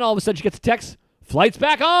 And then all of a sudden she gets a text, flight's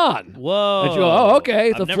back on. Whoa. And she goes, oh,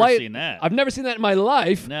 okay. I've never seen that. I've never seen that in my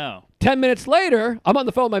life. No. 10 minutes later, I'm on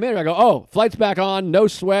the phone with my manager. I go, oh, flight's back on. No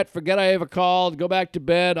sweat. Forget I ever called. Go back to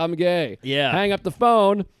bed. I'm gay. Yeah. Hang up the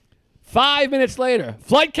phone. 5 minutes later,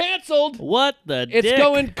 flight canceled. What the It's dick?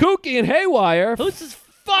 going kooky and haywire. Who's this?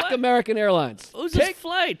 Fuck what? American Airlines. Who's this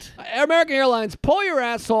flight? American Airlines, pull your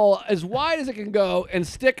asshole as wide as it can go and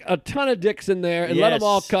stick a ton of dicks in there and let them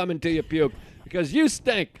all Yes. come until you puke. Because you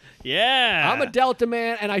stink. Yeah. I'm a Delta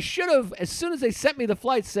man, and I should have, as soon as they sent me the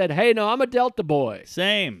flight, said, hey, no, I'm a Delta boy.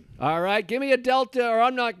 Same. All right, give me a Delta or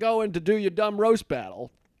I'm not going to do your dumb roast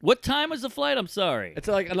battle. What time was the flight? I'm sorry. It's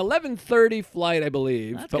like an 11:30 flight, I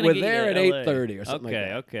believe, That's but gonna we're get there you at to LA. 8:30 or something like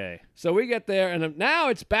that. Okay. So we get there, and now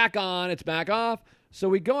it's back on, it's back off. So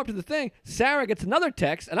we go up to the thing. Sarah gets another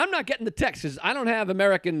text, and I'm not getting the text because I don't have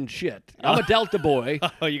American shit. I'm a Delta boy.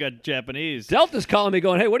 Oh, you got Japanese. Delta's calling me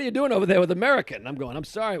going, hey, what are you doing over there with American? I'm going, I'm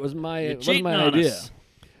sorry, it wasn't my cheating on idea. us.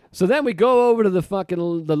 So then we go over to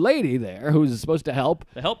the lady there who's supposed to help,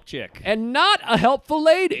 The help chick. and not a helpful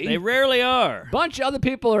lady. They rarely are. Bunch of other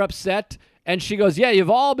people are upset, and she goes, yeah, you've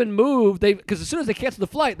all been moved. Because as soon as they cancel the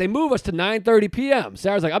flight, they move us to 9:30 p.m.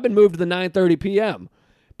 Sarah's like, I've been moved to the 9:30 p.m.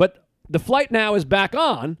 But the flight now is back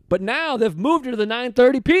on, but now they've moved her to the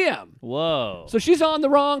 9:30 p.m. Whoa. So she's on the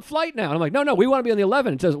wrong flight now. And I'm like, no, we want to be on the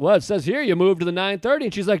 11. It says, well, it says here you moved to the 9:30.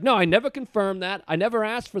 And she's like, no, I never confirmed that. I never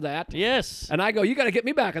asked for that. Yes. And I go, you got to get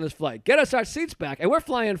me back on this flight. Get us our seats back. And we're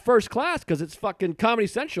flying first class because it's fucking Comedy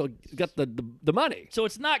Central got the money. So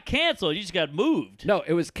it's not canceled. You just got moved. No,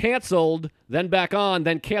 it was canceled, then back on,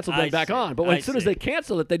 then canceled, then I back see. on. But I as soon as see. they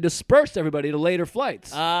canceled it, they dispersed everybody to later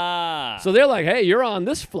flights. Ah. So they're like, hey, you're on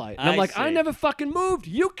this flight. And I'm I like, I see. never fucking moved.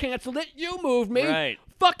 You canceled it. You moved me. Right.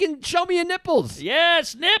 Fucking show me your nipples.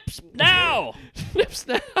 Yes, nips now. Nips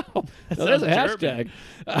now. No, there's a sounds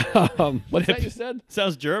hashtag. What's that you said?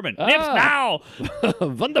 Sounds German. Ah. Nips now.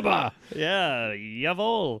 Wunderbar. Yeah,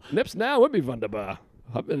 jawohl. Nips now would be wunderbar.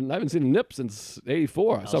 I haven't seen a nip since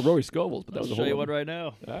 '84. I saw Rory Scovel's, but that I'll was a show whole you one other- right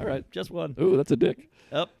now. All right. Just one. Ooh, that's a dick.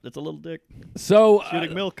 Oh, that's a little dick. So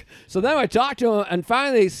Shooting milk. So then I talk to him, and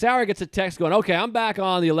finally Sarah gets a text going, okay, I'm back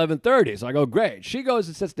on the 11:30. So I go, great. She goes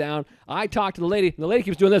and sits down. I talk to the lady, and the lady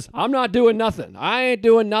keeps doing this. I'm not doing nothing. I ain't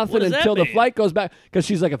doing nothing What does that until the mean? flight goes back. Because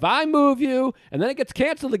she's like, if I move you, and then it gets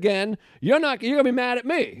canceled again, you're going to be mad at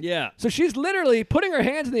me. Yeah. So she's literally putting her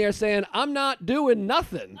hands in the air saying, I'm not doing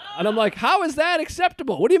nothing. And I'm like, how is that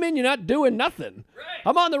acceptable? What do you mean you're not doing nothing? Right.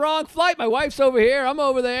 I'm on the wrong flight. My wife's over here. I'm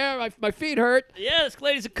over there. My feet hurt. Yeah, this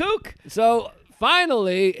lady's a kook. So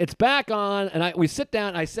finally, it's back on, and we sit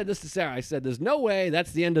down. I said this to Sarah. I said, there's no way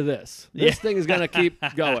that's the end of this. This thing is going to keep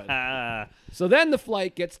going. So then the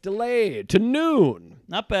flight gets delayed to noon.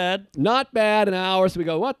 Not bad. Not bad, an hour. So we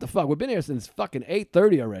go, what the fuck? We've been here since fucking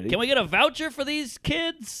 8:30 already. Can we get a voucher for these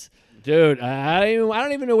kids? Dude, I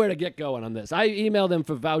don't even know where to get going on this. I emailed them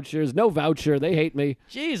for vouchers. No voucher. They hate me.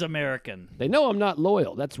 Jeez, American. They know I'm not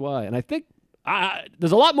loyal. That's why. And I think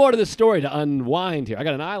there's a lot more to this story to unwind here. I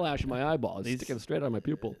got an eyelash in my eyeball. It's sticking straight out of my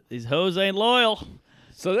pupil. These hoes ain't loyal.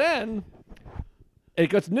 So then it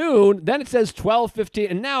gets noon. Then it says 12:15.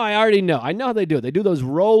 And now I already know. I know how they do it. They do those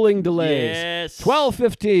rolling delays. Yes.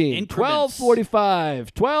 12:15, Increments.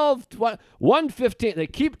 12:45, 1:15. They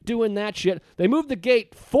keep doing that shit. They moved the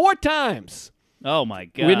gate 4 times. Oh my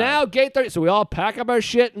God. We're now gate 30. So we all pack up our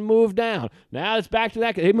shit and move down. Now it's back to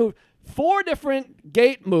that. They moved 4 different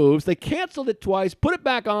gate moves. They canceled it twice, put it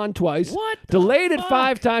back on twice. What the Delayed it fuck?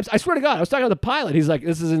 5 times. I swear to God, I was talking to the pilot. He's like,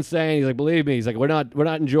 "This is insane." He's like, "Believe me." He's like, "We're not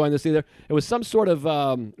enjoying this either." It was some sort of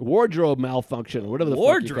wardrobe malfunction, or whatever the fuck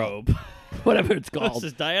you call it. Wardrobe. Whatever it's This called.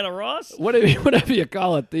 is Diana Ross. Whatever you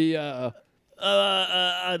call it. The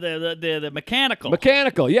The mechanical.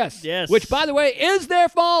 mechanical, yes. Yes. Which, by the way, is their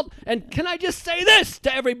fault. And can I just say this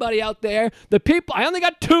to everybody out there? The people, I only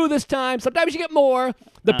got 2 this time. Sometimes you get more.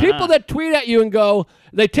 The people that tweet at you and go,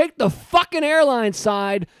 they take the fucking airline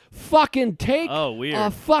side, fucking take Oh, weird.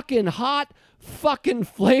 a fucking hot fucking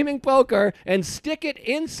flaming poker and stick it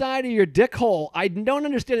inside of your dick hole. I don't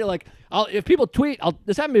understand it. Like, if people tweet,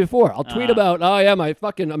 this happened to me before. I'll tweet about, oh yeah, my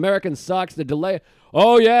fucking American sucks, the delay.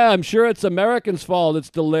 Oh yeah, I'm sure it's Americans' fault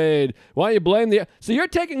it's delayed. Why don't you blame the... So you're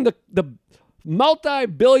taking the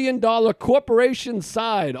multi-billion-dollar corporation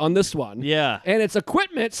side on this one. Yeah. And it's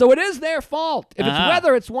equipment, so it is their fault. If it's Uh-huh.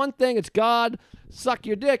 weather, it's one thing. It's God, suck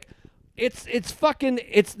your dick. It's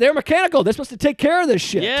they're mechanical. They're supposed to take care of this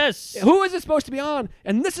shit. Yes. Who is it supposed to be on?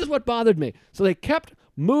 And this is what bothered me. So they kept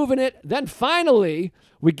moving it. Then finally,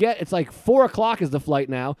 it's like 4 o'clock is the flight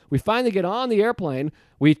now. We finally get on the airplane.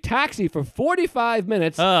 We taxi for 45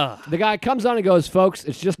 minutes. Ugh. The guy comes on and goes, "Folks,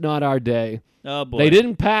 it's just not our day. Oh boy. They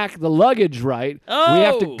didn't pack the luggage right. We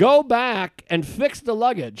have to Oh. go back and fix the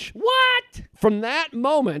luggage." What? From that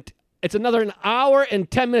moment, it's another hour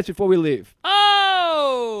and 10 minutes before we leave.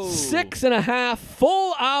 Oh. 6.5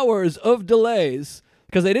 full hours of delays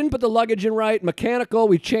because they didn't put the luggage in right. Mechanical,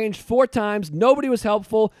 we changed 4 times. Nobody was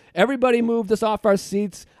helpful. Everybody moved us off our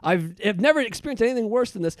seats. I've never experienced anything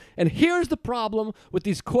worse than this. And here's the problem with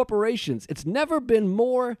these corporations. It's never been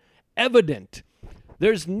more evident.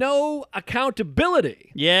 There's no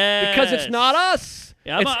accountability. Yeah. Because it's not us.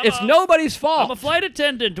 Yeah, it's nobody's fault. I'm a flight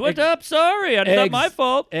attendant. What's up? Sorry, it's not my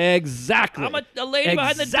fault. Exactly. I'm a lady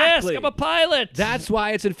behind the desk. Exactly. I'm a pilot. That's why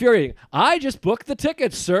it's infuriating. I just booked the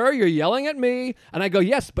ticket, sir. You're yelling at me. And I go,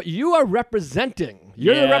 yes, but you are representing.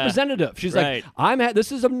 You're the Yeah. representative. She's Right. like,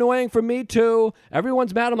 this is annoying for me too.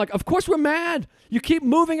 Everyone's mad. I'm like, of course we're mad. You keep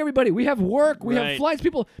moving everybody. We have work. We have Right. flights.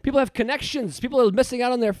 People have connections. People are missing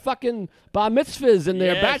out on their fucking bar mitzvahs and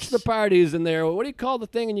their Yes. bachelor parties and their, what do you call the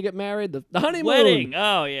thing when you get married? The honeymoon. Wedding.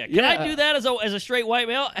 Oh yeah. Can I Yeah. do that as a straight white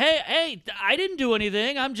male? Hey, I didn't do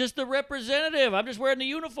anything. I'm just the representative. I'm just wearing the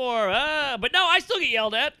uniform. But no, I still get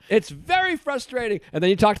yelled at. It's very frustrating. And then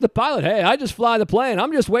you talk to the pilot. Hey, I just fly the plane.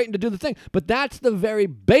 I'm just waiting to do the thing. But that's the very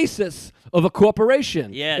basis of a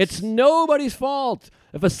corporation. Yes. It's nobody's fault.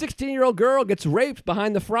 If a 16-year-old girl gets raped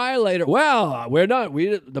behind the fry later, well, we're not.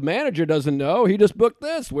 The manager doesn't know. He just booked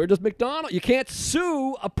this. We're just McDonald's. You can't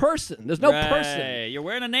sue a person. There's no person. Right. You're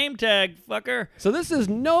wearing a name tag, fucker. So this is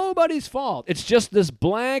nobody's fault. It's just this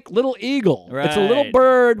blank little eagle. It's a little Right.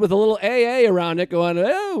 bird with a little AA around it going,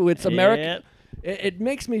 oh, it's American. Yep. It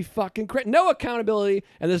makes me fucking crazy. No accountability,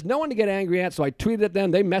 and there's no one to get angry at. So I tweeted at them.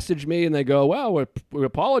 They messaged me, and they go, well, we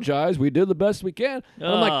apologize. We did the best we can. And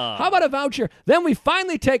I'm like, how about a voucher? Then we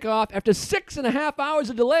finally take off. After 6.5 hours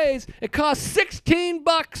of delays, it costs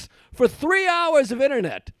 $16 for 3 hours of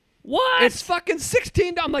internet. What? It's fucking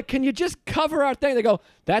 $16. I'm like, can you just cover our thing? They go,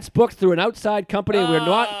 that's booked through an outside company.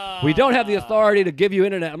 We don't have the authority to give you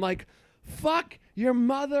internet. I'm like, fuck your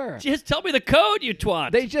mother. Just tell me the code, you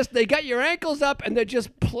twat. They got your ankles up and they're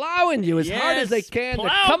just plowing you as hard as they Yes, can. They're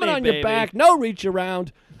plow coming me, on your baby. back. No reach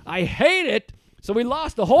around. I hate it. So we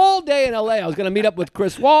lost the whole day in LA. I was going to meet up with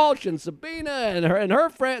Chris Walsh and Sabina and her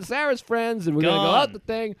friend, Sarah's friends, and we're going to go out the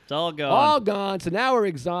thing. It's all gone. All gone. So now we're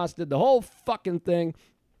exhausted. The whole fucking thing.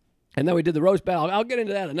 And then we did the roast battle. I'll get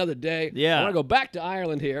into that another day. Yeah. I want to go back to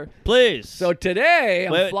Ireland here. Please. So today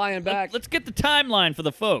I'm Wait, flying back. Let's get the timeline for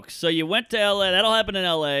the folks. So you went to LA. That'll happen in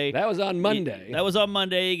LA. That was on Monday. That was on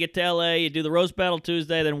Monday. You get to LA. You do the roast battle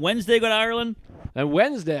Tuesday. Then Wednesday, go to Ireland. And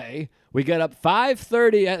Wednesday, we get up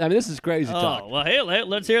 5:30. I mean, this is crazy talk. Oh, well, hey,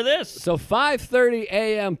 let's hear this. So 5:30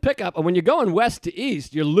 a.m. pickup. And when you're going west to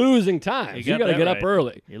east, you're losing time. You got got to that get up right.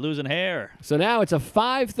 early. You're losing hair. So now it's a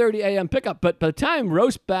 5:30 a.m. pickup. But by the time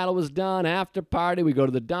roast battle was done, after party, we go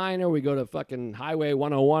to the diner. We go to fucking Highway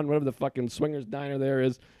 101, whatever the fucking swingers diner there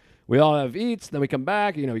is. We all have eats. Then we come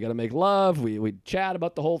back. We got to make love. We chat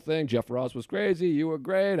about the whole thing. Jeff Ross was crazy. You were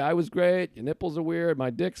great. I was great. Your nipples are weird. My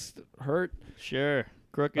dick's hurt. Sure. By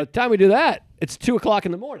the Crooked. time we do that, it's 2 o'clock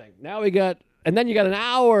in the morning. Now and then you got an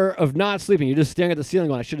hour of not sleeping. You're just staring at the ceiling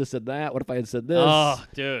going, I should have said that. What if I had said this? Oh,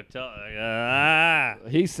 dude.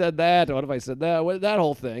 He said that. What if I said that? That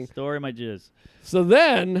whole thing. Story my jizz. So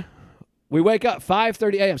then we wake up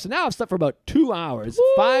 5:30 a.m. So now I've slept for about 2 hours.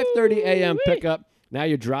 5:30 a.m. pickup. Now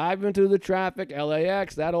you're driving through the traffic,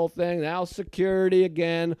 LAX, that whole thing. Now security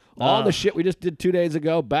again. All the shit we just did 2 days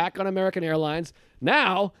ago. Back on American Airlines.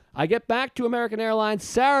 Now I get back to American Airlines.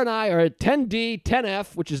 Sarah and I are at 10D,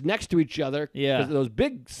 10F, which is next to each other. Yeah. Because of those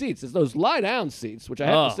big seats. It's those lie-down seats, which I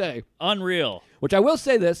have to say. Unreal. Which I will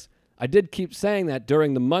say this. I did keep saying that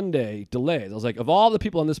during the Monday delays. I was like, of all the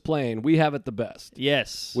people on this plane, we have it the best.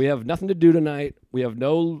 Yes. We have nothing to do tonight. We have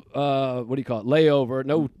no, layover,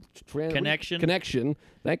 no connection.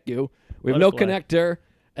 Thank you. We have no connector,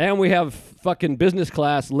 and we have fucking business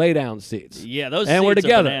class lay-down seats. Yeah, those and seats we're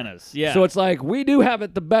together. are bananas. Yeah. So it's like, we do have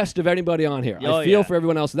it the best of anybody on here. I feel for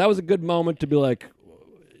everyone else. That was a good moment to be like,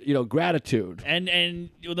 gratitude. And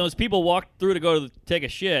when those people walk through to go to take a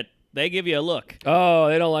shit, they give you a look. Oh,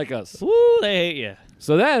 they don't like us. Woo, they hate you.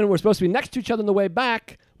 So then we're supposed to be next to each other on the way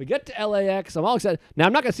back. We get to LAX. I'm all excited. Now,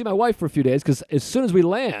 I'm not going to see my wife for a few days because as soon as we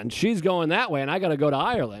land, she's going that way, and I got to go to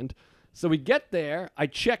Ireland. So we get there. I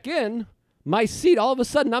check in. My seat, all of a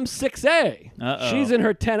sudden, I'm 6A. Uh-oh. She's in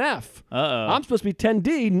her 10F. Uh-oh. I'm supposed to be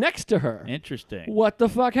 10D next to her. Interesting. What the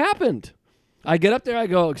fuck happened? I get up there. I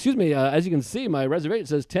go, excuse me, as you can see, my reservation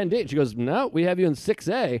says 10D. And she goes, no, we have you in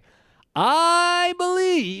 6A. I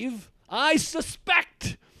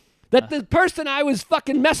suspect that the person I was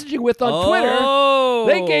fucking messaging with on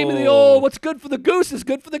Twitter, they gave me the old, what's good for the goose is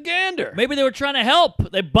good for the gander. Maybe they were trying to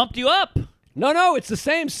help. They bumped you up. No, it's the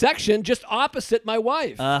same section, just opposite my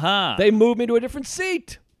wife. Uh-huh. They moved me to a different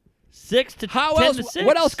seat. 6 to 10 to 6.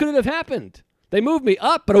 What else could it have happened? They moved me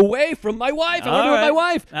up, but away from my wife. I went with my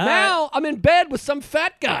wife. Now I'm in bed with some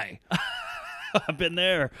fat guy. I've been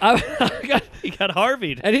there. He got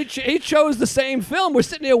Harvey'd. And he chose the same film. We're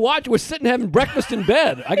sitting here watching. We're sitting having breakfast in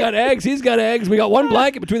bed. I got eggs. He's got eggs. We got one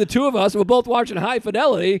blanket between the two of us. And we're both watching High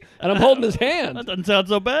Fidelity. And I'm holding his hand. That doesn't sound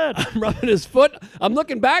so bad. I'm rubbing his foot. I'm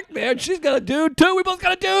looking back there, and she's got a dude, too. We both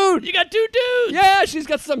got a dude. You got two dudes. Yeah, she's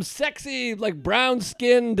got some sexy, like,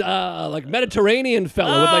 brown-skinned, like, Mediterranean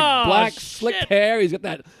fellow with, like, black, slicked hair. He's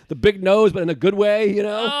got the big nose, but in a good way,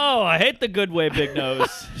 Oh, I hate the good way big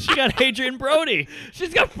nose. She got Adrian Brody.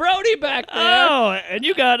 She's got Brody back there. Oh, and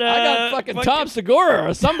you got... I got fucking Tom Segura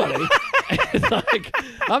or somebody. It's like,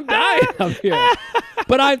 I'm dying up here.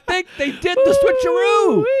 But I think they did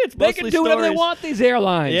the switcheroo. They can do whatever they want, these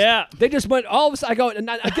airlines. Yeah. They just went, all of a sudden, I go, and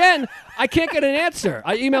again, I can't get an answer.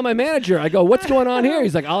 I email my manager. I go, what's going on here?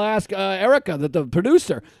 He's like, I'll ask Erica, the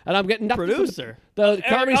producer. And I'm getting nothing. Producer? The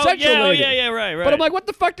Comedy Central lady. Yeah, right. But I'm like, what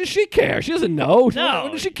the fuck does she care? She doesn't know. No.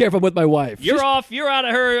 What does she care if I'm with my wife? You're out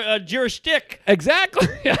of her jurisdiction. Exactly.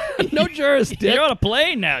 No jurisdiction. You're on a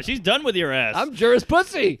plane now. She's done with your ass. I'm juris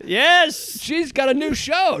pussy. Yes. She's got a new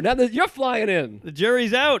show now that you're flying in. The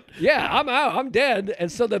jury's out. Yeah, I'm out. I'm dead.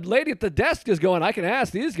 And so the lady at the desk is going, I can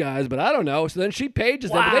ask these guys, but I don't know. So then she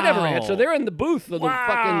pages them, but they never answer. They're in the booth of the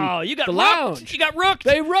fucking you got the rooked. lounge. You got rooked.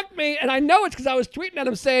 They rooked me, and I know it's because I was tweeting at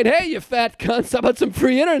them saying, hey, you fat cunts, how about some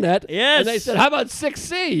free internet? Yes. And they said, how about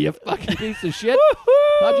 6C, you fucking piece of shit?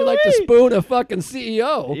 How'd you like to spoon a fucking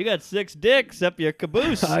CEO? You got 6 dicks up your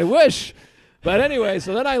caboose. I wish. But anyway,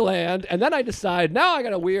 so then I land, and then I decide, now I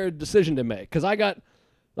got a weird decision to make, because I got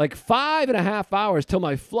like 5.5 hours till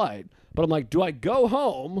my flight. But I'm like, do I go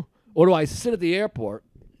home, or do I sit at the airport?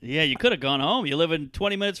 Yeah, you could have gone home. You live in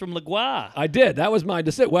 20 minutes from La Guardia. I did. That was my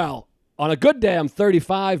decision. Well, on a good day, I'm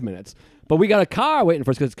 35 minutes. But we got a car waiting for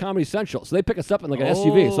us because it's Comedy Central. So they pick us up in like an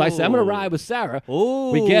SUV. So I said, I'm going to ride with Sarah.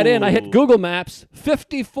 We get in. I hit Google Maps,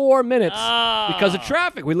 54 minutes because of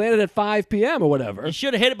traffic. We landed at 5 p.m. or whatever. You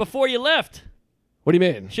should have hit it before you left. What do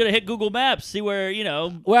you mean? Should have hit Google Maps, see where,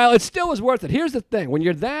 Well, it still was worth it. Here's the thing. When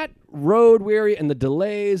you're that road weary and the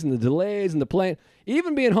delays and the plane,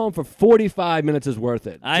 even being home for 45 minutes is worth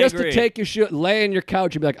it. I Just agree. to take your shit, lay on your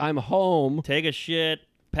couch and be like, I'm home. Take a shit,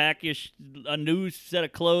 pack a new set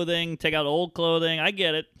of clothing, take out old clothing. I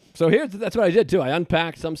get it. So that's what I did, too. I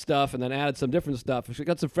unpacked some stuff and then added some different stuff. I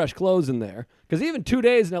got some fresh clothes in there. Because even 2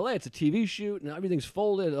 days in L.A., it's a TV shoot and everything's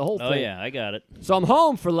folded, the whole thing. Oh, yeah, I got it. So I'm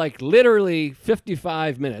home for like literally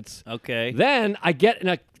 55 minutes. Okay. Then I get in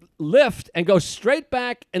a lift and go straight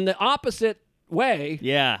back in the opposite way.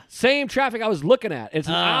 Yeah. Same traffic I was looking at. It's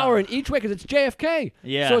an hour in each way because it's JFK.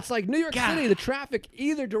 Yeah. So it's like New York City, the traffic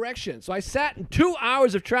either direction. So I sat in 2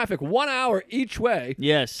 hours of traffic, 1 hour each way.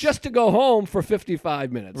 Yes. Just to go home for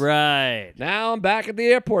 55 minutes. Right. Now I'm back at the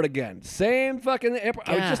airport again. Same fucking airport.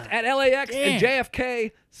 I was just at LAX and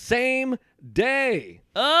JFK, same day.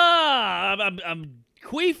 I'm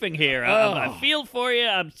queefing here. I feel for you.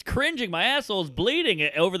 I'm cringing. My asshole's bleeding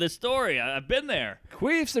over this story. I've been there.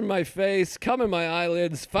 Queefs in my face, cum in my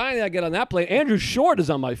eyelids. Finally, I get on that plane. Andrew Short is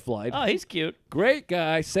on my flight. Oh, he's cute. Great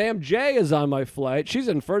guy. Sam J is on my flight. She's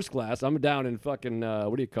in first class. I'm down in fucking,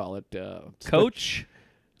 what do you call it? Coach?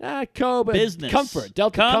 Business. Comfort.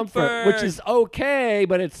 Delta Comfort, which is okay,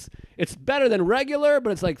 but it's better than regular,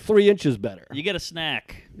 but it's like 3 inches better. You get a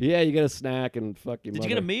snack. Yeah, you get a snack and fucking Did you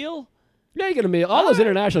get a meal? Yeah, you get a meal. All those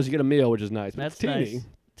internationals, you get a meal, which is nice. That's teeny. nice.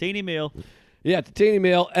 Teeny meal. Yeah, it's a teeny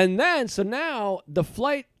meal. And then, so now the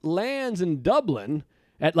flight lands in Dublin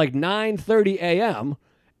at like 9:30 a.m.,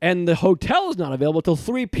 and the hotel's not available till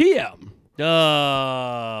 3 p.m. Oh,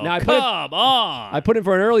 now come on. I put in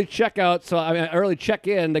for an early checkout, early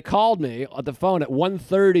check-in. They called me at the phone at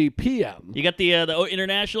 1:30 p.m. You got the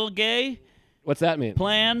international gay What's that mean?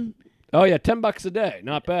 plan? Oh, yeah, $10 a day.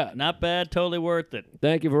 Not bad. Not bad. Totally worth it.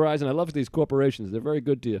 Thank you, Verizon. I love these corporations. They're very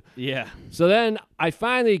good to you. Yeah. So then I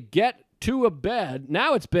finally get to a bed.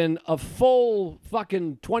 Now it's been a full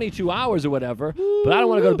fucking 22 hours or whatever, but I don't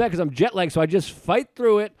want to go to bed because I'm jet lagged, so I just fight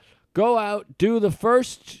through it, go out, do the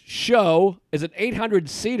first show. Is an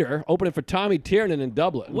 800-seater opening for Tommy Tiernan in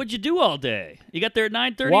Dublin. What'd you do all day? You got there at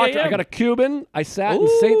 9:30 a.m.? I got a Cuban. I sat in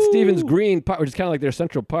St. Stephen's Green Park, which is kind of like their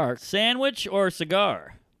Central Park. Sandwich or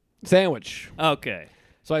cigar? Sandwich. Okay.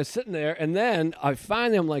 So I was sitting there, and then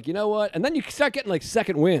I'm like, you know what? And then you start getting like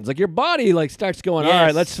second winds. Like your body like starts going, all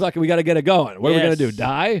right, we got to get it going. What are we going to do,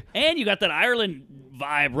 die? And you got that Ireland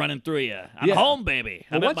vibe running through you. I'm Yeah. home, baby.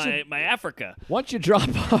 I'm Well, at my Africa. Once you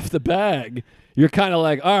drop off the bag, you're kind of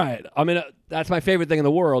like, all right, that's my favorite thing in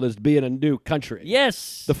the world is to be in a new country.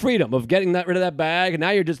 Yes. The freedom of getting rid of that bag, and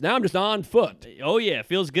now I'm just on foot. Oh, yeah.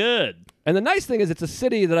 Feels good. And the nice thing is it's a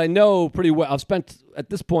city that I know pretty well. I've spent,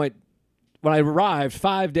 at this point, when I arrived,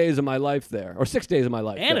 5 days of my life there, or 6 days of my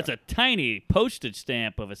life And there. it's a tiny postage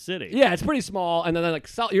stamp of a city. Yeah, it's pretty small, and then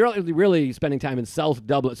you're really spending time in South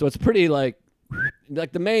Dublin, so it's pretty like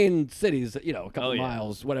the main cities, a couple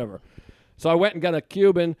miles, whatever. So I went and got a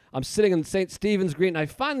Cuban. I'm sitting in St. Stephen's Green, and I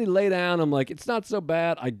finally lay down. I'm like, it's not so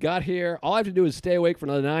bad. I got here. All I have to do is stay awake for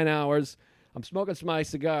another 9 hours. I'm smoking my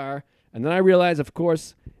cigar, and then I realize, of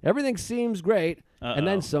course, everything seems great. And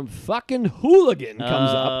then some fucking hooligan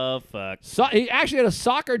comes up. Oh, fuck. So he actually had a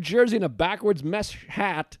soccer jersey and a backwards mesh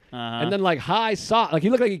hat, and then like high sock. Like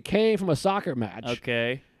he looked like he came from a soccer match.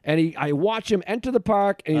 Okay. And I watch him enter the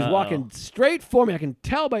park, and he's walking straight for me. I can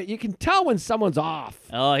tell, but you can tell when someone's off.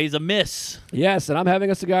 Oh, he's a miss. Yes, and I'm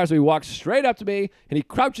having a cigar, so he walks straight up to me, and he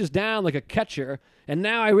crouches down like a catcher. And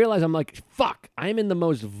now I realize I'm like, fuck, I'm in the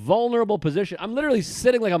most vulnerable position. I'm literally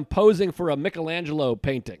sitting like I'm posing for a Michelangelo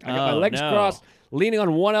painting. I got my legs crossed, leaning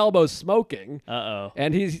on one elbow, smoking.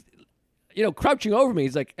 And he's, crouching over me.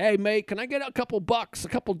 He's like, hey, mate, can I get a couple bucks, a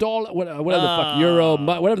couple dollars, whatever the fuck, euro,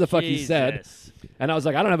 whatever the fuck he said. And I was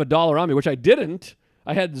like, I don't have $1 on me, which I didn't.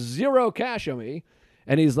 I had zero cash on me.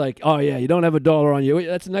 And he's like, oh, yeah, you don't have $1 on you.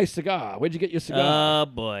 That's a nice cigar. Where'd you get your cigar? Oh,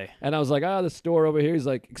 boy. And I was like, the store over here. He's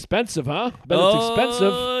like, expensive, huh? Bet it's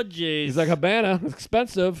expensive. Oh, jeez. He's like, Habana, it's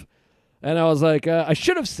expensive. And I was like, I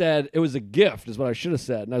should have said it was a gift is what I should have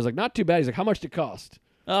said. And I was like, not too bad. He's like, how much did it cost?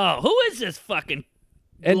 Oh, who is this fucking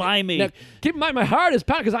limey? Now, keep in mind, my heart is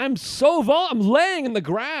pounding because I'm so I'm laying in the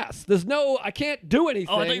grass. I can't do anything.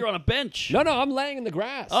 Oh, I thought you were on a bench. No, I'm laying in the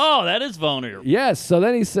grass. Oh, that is vulnerable. Yes. So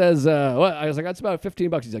then he says, I was like, that's about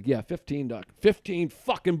 $15. He's like, yeah, $15. 15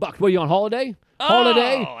 fucking bucks. What, are you on holiday?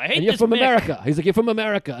 Holiday? I hate and you're this from Mick. America. He's like, you're from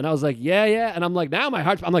America. And I was like, yeah. And I'm like, now my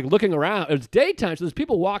heart's, I'm like looking around. It's daytime, so there's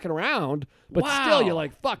people walking around, but still you're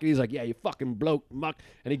like, fuck. And he's like, yeah, you fucking bloke muck.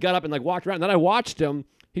 And he got up and like walked around. And then I watched him.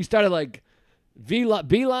 He started like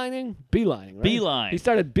beelining, right? Beeline. He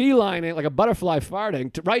started beelining like a butterfly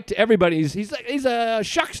farting right to everybody. He's a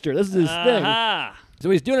shuckster. This is his thing. So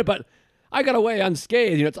he's doing it, but I got away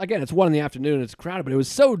unscathed. It's 1 PM. It's crowded, but it was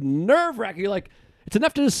so nerve-wracking. Like, it's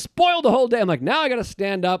enough to just spoil the whole day. I'm like, now I got to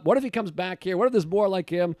stand up. What if he comes back here? What if there's more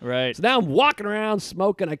like him? Right. So now I'm walking around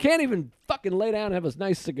smoking. I can't even fucking lay down and have a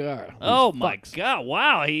nice cigar. Oh, my God.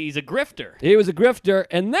 Wow. He's a grifter. He was a grifter.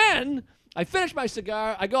 And then I finished my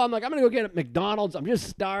cigar. I'm like, I'm going to go get at McDonald's. I'm just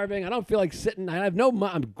starving. I don't feel like sitting. I have no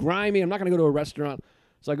money. I'm grimy. I'm not going to go to a restaurant.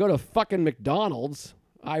 So I go to fucking McDonald's.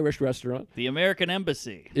 Irish restaurant. The American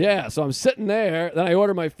Embassy. Yeah, so I'm sitting there. Then I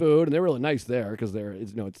order my food, and they're really nice there because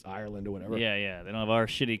it's Ireland or whatever. Yeah. They don't have our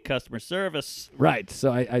shitty customer service. Right.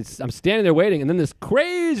 So I'm standing there waiting, and then this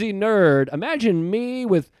crazy nerd. Imagine me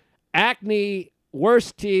with acne,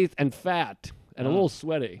 worse teeth, and fat, and a little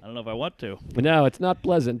sweaty. I don't know if I want to. No, it's not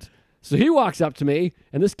pleasant. So he walks up to me,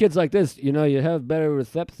 and this kid's like this. You have better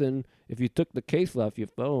reception if you took the case off your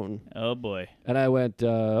phone. Oh, boy. And I went,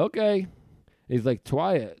 okay. He's like,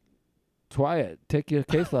 Twyett, take your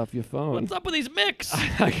case off your phone. What's up with these mix?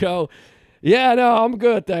 I go, yeah, no, I'm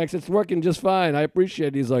good, thanks. It's working just fine. I appreciate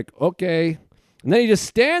it. He's like, okay. And then he just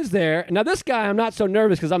stands there. Now, this guy, I'm not so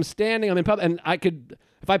nervous because I'm standing. I'm in public, and I could,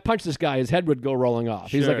 if I punched this guy, his head would go rolling off.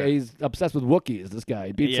 He's Sure. like, he's obsessed with Wookiees, this guy.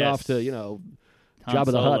 He beats Yes. off to, Han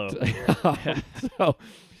Jabba Solo. the Hutt.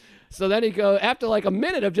 So then he go, after like a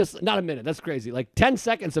minute of just, not a minute, that's crazy, like 10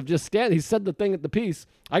 seconds of just standing, he said the thing at the piece.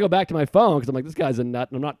 I go back to my phone because I'm like, this guy's a nut,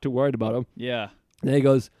 and I'm not too worried about him. Yeah. And then he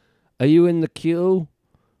goes, are you in the queue?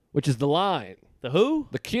 Which is the line. The who?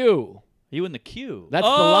 The queue. You in the queue. That's the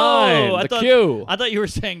line. I The thought, queue. I thought you were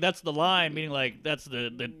saying that's the line, meaning like that's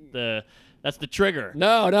the that's the trigger.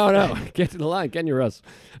 No. Get to the line. Can you, Russ?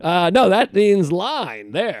 No, that means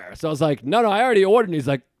line there. So I was like, no, I already ordered. And he's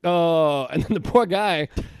like, oh. And then the poor guy,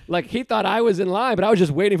 like, he thought I was in line, but I was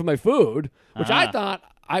just waiting for my food, which I thought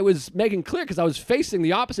I was making clear because I was facing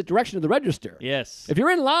the opposite direction of the register. Yes. If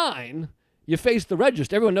you're in line, you face the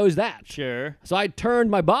register. Everyone knows that. Sure. So I turned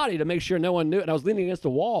my body to make sure no one knew, and I was leaning against the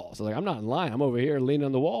wall. So like, I'm not in line. I'm over here leaning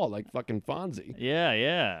on the wall like fucking Fonzie.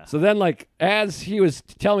 Yeah. So then, like, as he was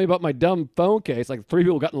telling me about my dumb phone case, like 3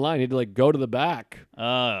 people got in line. He had to like go to the back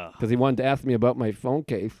because he wanted to ask me about my phone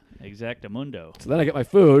case. Exactamundo. So then I get my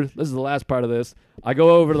food. This is the last part of this. I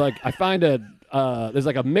go over to like I find there's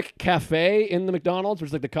like a McCafe in the McDonald's, which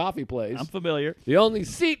is like the coffee place. I'm familiar. The only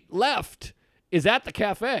seat left is at the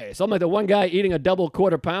cafe. So I'm like the one guy eating a double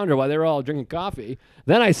quarter pounder while they're all drinking coffee.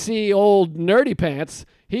 Then I see old Nerdy Pants.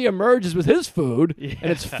 He emerges with his food, and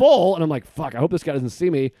it's full. And I'm like, fuck, I hope this guy doesn't see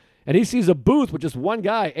me. And he sees a booth with just one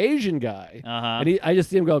guy, Asian guy. And I just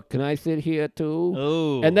see him go, can I sit here too?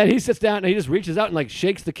 Oh. And then he sits down and he just reaches out and like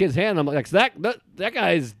shakes the kid's hand. I'm like, so that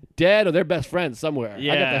guy's dead or they're best friends somewhere. I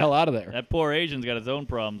got the hell out of there. That poor Asian's got his own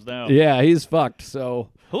problems now. Yeah, he's fucked. So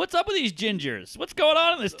What's up with these gingers? What's going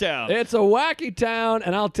on in this town? it's a wacky town,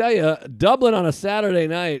 and I'll tell you, Dublin on a Saturday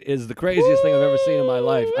night is the craziest thing I've ever seen in my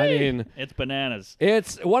life. I mean, It's bananas.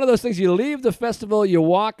 it's one of those things. You leave the festival, you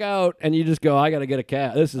walk out, and you just go, I got to get a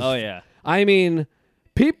cab. This is. Oh, yeah. I mean,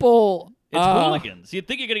 people. It's hooligans. You'd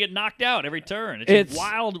think you're going to get knocked out every turn. It's It's-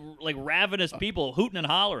 wild, like ravenous people hooting and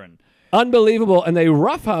hollering. Unbelievable, and they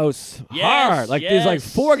roughhouse Yes, hard. Like there's like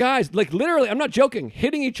yes. 4 guys, like literally, I'm not joking,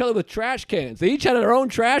 hitting each other with trash cans. They each had their own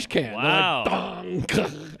trash can. They're Wow. like,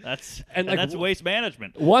 dong. That's And, like, that's waste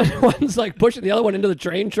management. One's like pushing the other one into the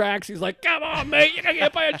train tracks. He's like, "Come on, mate, you're gonna get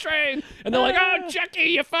hit by a train." And they're like, "Oh, Chucky,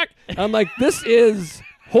 you fuck." I'm like, "This is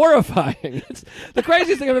horrifying." It's the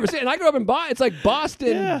craziest thing I've ever seen. And I grew up in Boston. It's like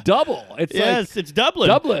Boston double. It's Yes, like it's Dublin.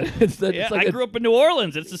 Dublin. It's Yeah, like I grew up in New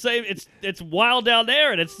Orleans. It's the same. It's wild down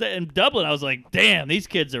there, and it's in Dublin. I was like, damn, these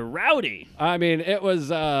kids are rowdy. I mean, it was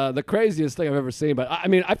the craziest thing I've ever seen. But I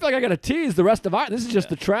mean, I feel like I got to tease the rest of Ireland. This is just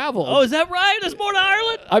the travel. Oh, is that right? There's more to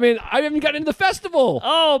Ireland? I mean, I haven't gotten into the festival.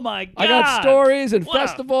 Oh my god! I got stories and What a-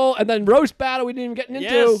 festival, and then roast battle we didn't even get into.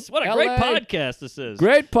 Yes, what a great LA. podcast this is.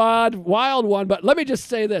 Great pod, wild one. But let me just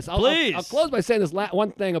say this. Please. I'll close by saying this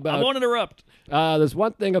one thing I about. won't interrupt. There's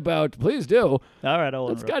one thing about. Please do. All right, I'll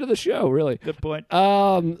Let's interrupt. get to the show. Really. Good point.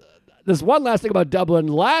 There's one last thing about Dublin.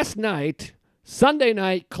 Last night, Sunday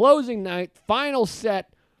night, closing night, final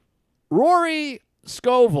set. Rory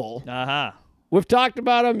Scovel. Aha. We've talked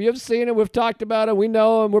about him. You've seen him. We've talked about him. We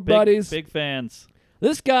know him. We're buddies. Big fans.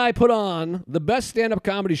 This guy put on the best stand-up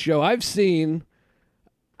comedy show I've seen.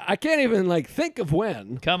 I can't even think of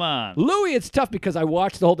when. Come on. Louis, it's tough because I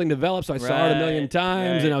watched the whole thing develop, so I saw it a million Right,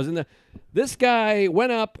 times, right. and I was in the. This guy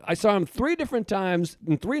went up. I saw him 3 different times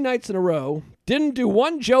in 3 nights in a row. Didn't do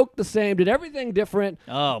one joke the same. Did everything different.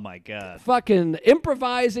 Oh my god. Fucking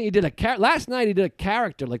improvising. He did last night. He did a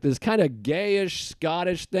character like this kind of gayish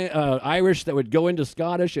Scottish thing, Irish that would go into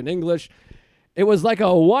Scottish and English. It was like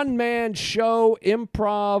a one-man show,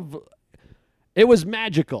 improv. It was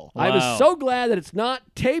magical. I was Wow. so glad that it's not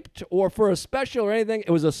taped or for a special or anything.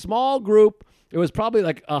 It was a small group. It was probably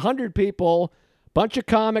like 100 people, bunch of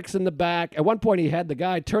comics in the back. At one point, he had the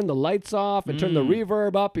guy turn the lights off and turn the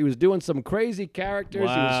reverb up. He was doing some crazy characters. He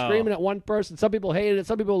was Wow. screaming at one person. Some people hated it.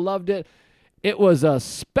 Some people loved it. It was a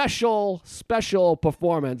special, special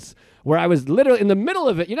performance where I was literally in the middle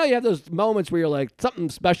of it. You know, you have those moments where you're like, something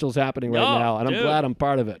special's happening right Oh, now, and I'm dude. glad I'm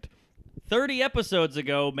part of it. 30 episodes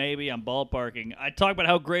ago, maybe, I'm ballparking. I talked about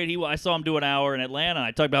how great he was. I saw him do an hour in Atlanta. And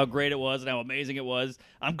I talked about how great it was and how amazing it was.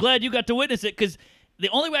 I'm glad you got to witness it because the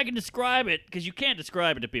only way I can describe it, because you can't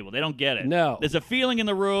describe it to people. They don't get it. No. There's a feeling in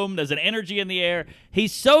the room. There's an energy in the air.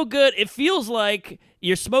 He's so good. It feels like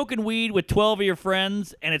you're smoking weed with 12 of your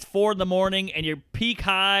friends, and it's 4 in the morning, and you're peak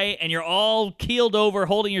high, and you're all keeled over,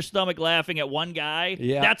 holding your stomach, laughing at one guy.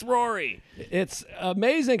 Yeah. That's Rory. It's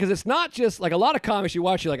amazing because it's not just like a lot of comics you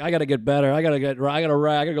watch. You're like, I got to get better. I got to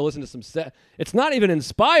go listen to some set. It's not even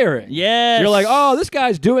inspiring. Yes. You're like, oh, this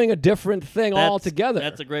guy's doing a different thing altogether.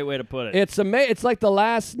 That's a great way to put it. It's It's like the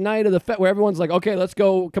last night of the fest where everyone's like, okay, let's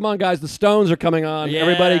go. Come on, guys. The Stones are coming on. Yes.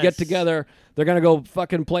 Everybody get together. They're gonna go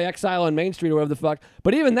fucking play Exile on Main Street or whatever the fuck.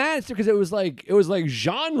 But even that, it's because it was like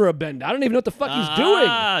genre bend. I don't even know what the fuck he's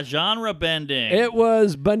doing. Genre bending. It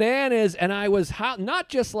was bananas, and I was not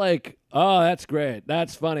just like, oh, that's great,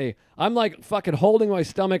 that's funny. I'm like fucking holding my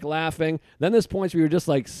stomach laughing. Then there's points where you're just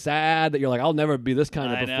like sad that you're like, I'll never be this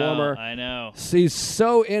kind of performer. I know. He's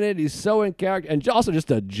so in it. He's so in character, and also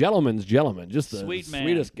just a gentleman's gentleman. Just the Sweet man.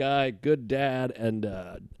 sweetest guy, good dad, and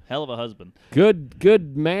Hell of a husband.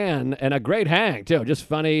 good man, and a great hang too. Just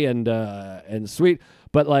funny and sweet.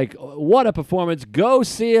 But like, what a performance! Go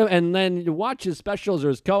see him, and then you watch his specials or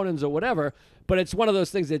his Conans or whatever. But it's one of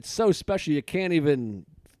those things that's so special you can't even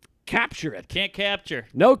capture it. Can't capture.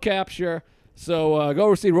 No capture. So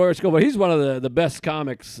go see Rory Scovel. He's one of the best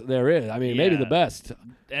comics there is. I mean, maybe Yeah. the best.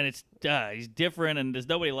 And it's he's different, and there's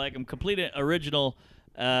nobody like him. Complete original.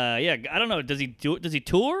 I don't know. Does he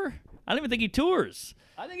tour? I don't even think he tours.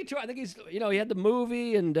 I think he's he had the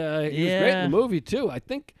movie and he was great Yeah. in the movie too. I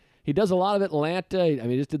think he does a lot of Atlanta. I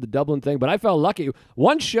mean, he just did the Dublin thing, but I felt lucky.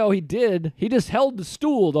 One show he just held the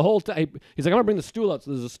stool the whole time. He's like, I'm gonna bring the stool out.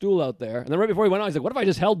 So there's a stool out there. And then right before he went on, he's like, what if I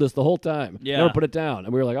just held this the whole time? Yeah. Never put it down.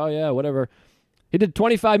 And we were like, oh yeah, whatever. He did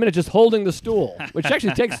 25 minutes just holding the stool, which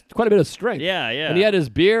actually takes quite a bit of strength. Yeah, yeah. And he had his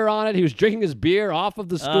beer on it. He was drinking his beer off of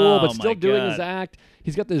the stool, but Oh, still my doing God. his act.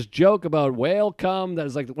 He's got this joke about whale cum that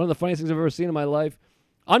is like one of the funniest things I've ever seen in my life.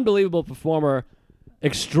 Unbelievable performer,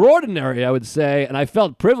 extraordinary, I would say, and I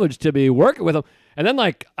felt privileged to be working with him. And then,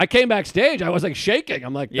 like, I came backstage, I was like shaking.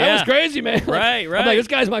 I'm like, that Yeah. was crazy, man. Like, Right, I'm right. like, this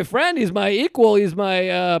guy's my friend. He's my equal. He's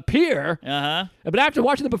my peer. Uh-huh. But after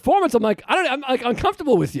watching the performance, I'm like, I'm like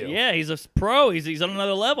uncomfortable with you. Yeah, he's a pro. He's on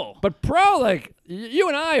another level. But pro, like, you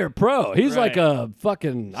and I are pro. He's like Right. a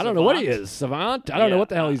fucking, I don't know what he Savant? is, savant. I don't know what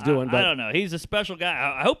the hell he's doing. I But don't know. He's a special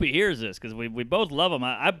guy. I hope he hears this because we both love him.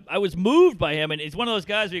 I was moved by him, and he's one of those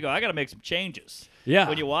guys where you go, I got to make some changes. Yeah.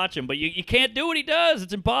 When you watch him, but you can't do what he does.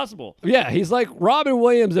 It's impossible. yeah, he's like Robin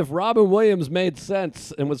Williams if Robin Williams made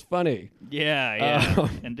sense and was funny. Yeah,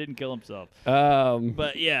 and didn't kill himself. Um,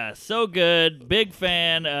 But yeah, so good. Big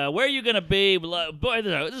fan. Where are you going to be? Boy,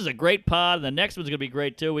 this is a great pod, and the next one's going to be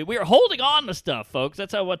great, too. We are holding on to stuff, folks.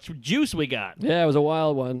 That's how much juice we got. yeah, it was a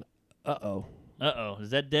wild one. Uh-oh. Uh-oh.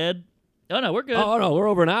 Is that dead? Oh, no, we're good. Oh, no, we're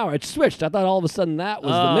over an hour. It switched. I thought all of a sudden that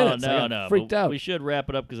was the minutes. I got freaked but out. We should wrap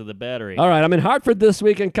it up because of the battery. All right, I'm in Hartford this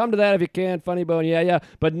weekend. Come to that if you can. Funny Bone, yeah.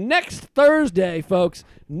 But next Thursday, folks,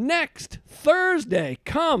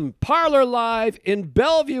 come Parlor Live in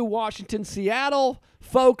Bellevue, Washington, Seattle.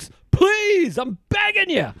 Folks, please, I'm begging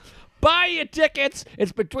you. Buy your tickets.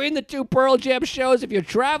 It's between the two Pearl Jam shows. If you're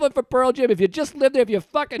traveling for Pearl Jam, if you just live there, if you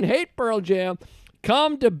fucking hate Pearl Jam,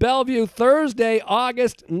 come to Bellevue Thursday,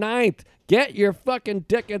 August 9th. Get your fucking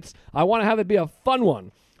tickets. I want to have it be a fun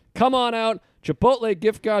one. Come on out. Chipotle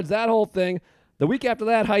gift cards, that whole thing. The week after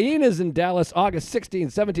that, Hyenas in Dallas, August 16,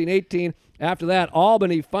 17, 18. After that,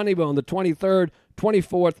 Albany, Funny Bone, the 23rd,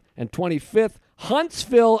 24th, and 25th.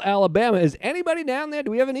 Huntsville, Alabama. Is anybody down there? Do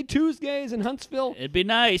we have any Tuesdays in Huntsville? It'd be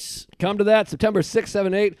nice. Come to that, September 6,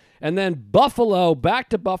 7, 8. And then Buffalo, back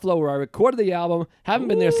to Buffalo, where I recorded the album. Haven't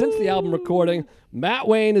been there since the album recording. Matt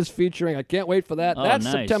Wayne is featuring. I can't wait for that. Oh, That's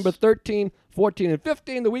nice. September 13, 14, and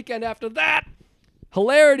 15. The weekend after that,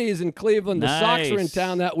 Hilarities in Cleveland. The Sox are in Nice.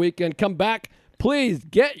 town that weekend. Come back. Please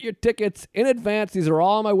get your tickets in advance. These are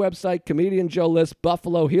all on my website, Comedian Joe List,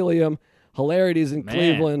 Buffalo, Helium, Hilarities in Man,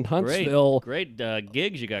 Cleveland, Huntsville. Great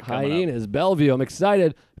gigs you got coming up. Hyenas, Bellevue. I'm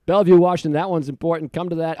excited. Bellevue, Washington, that one's important. Come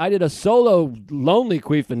to that. I did a solo Lonely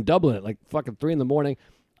Queef in Dublin at like fucking 3 a.m.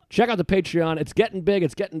 Check out the Patreon. It's getting big.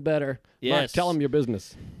 It's getting better. Mark, Yes. tell them your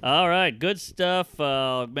business. All right, good stuff.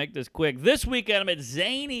 I'll make this quick. This weekend, I'm at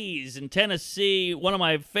Zanies in Tennessee, one of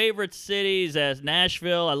my favorite cities as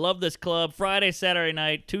Nashville. I love this club. Friday, Saturday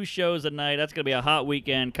night, 2 shows a night. That's going to be a hot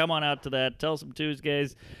weekend. Come on out to that. Tell some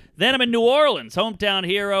Tuesdays. Then I'm in New Orleans, hometown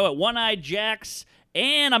hero at One Eye Jack's.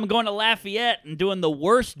 And I'm going to Lafayette and doing the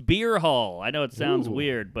Worst Beer Hall. I know it sounds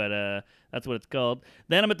weird, but that's what it's called.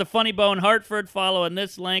 Then I'm at the Funny Bone Hartford following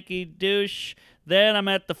this lanky douche. Then I'm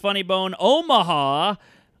at the Funny Bone Omaha.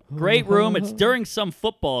 Great room. It's during some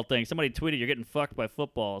football thing. Somebody tweeted you're getting fucked by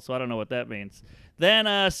football, so I don't know what that means.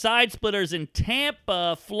 Then Side Splitters in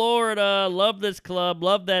Tampa, Florida. Love this club.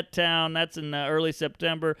 Love that town. That's in early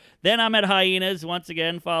September. Then I'm at Hyenas, once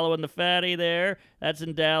again, following the fatty there. That's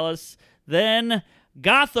in Dallas. Then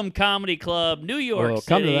Gotham Comedy Club, New York City.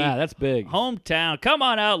 Come to that. That's big. Hometown. Come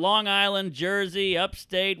on out. Long Island, Jersey,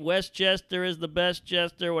 upstate. Westchester is the best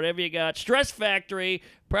Chester, whatever you got. Stress Factory.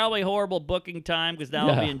 Probably horrible booking time because now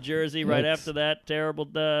I'll be in Jersey right after that. Terrible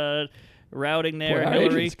routing there. Poor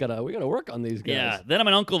Hillary. agents we gotta work on these guys. Yeah. Then I'm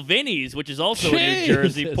in Uncle Vinny's, which is also in New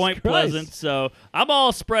Jersey, Jesus Point Christ. Pleasant. So I'm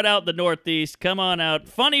all spread out the Northeast. Come on out.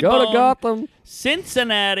 Funny Go Bone. to Gotham.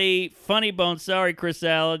 Cincinnati, Funny Bone. Sorry, Chris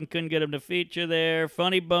Allen. Couldn't get him to feature there.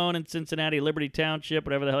 Funny Bone in Cincinnati, Liberty Township,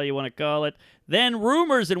 whatever the hell you want to call it. Then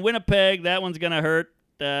Rumors in Winnipeg. That one's going to hurt.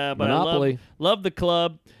 But Monopoly. I love the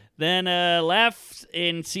club. Then Laughs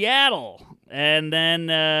in Seattle. And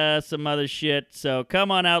then some other shit. So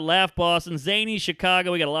come on out. Laugh Boston. Zany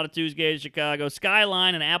Chicago. We got a lot of Tuesdays in Chicago.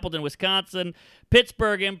 Skyline in Appleton, Wisconsin.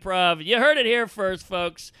 Pittsburgh Improv. You heard it here first,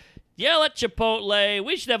 folks. Yell at Chipotle.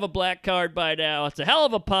 We should have a black card by now. It's a hell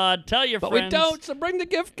of a pod. Tell your But friends. we don't, so bring the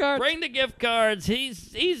gift card. Bring the gift cards.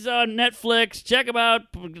 He's on Netflix. Check him out.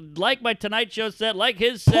 Like my Tonight Show set. Like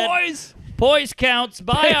his set. Poise counts.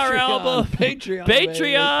 Buy our album. Patreon.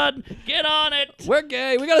 Patreon. Get on it. We're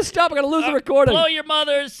gay. We gotta stop. We're gonna lose the recording. Blow your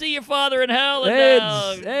mother. See your father in hell. And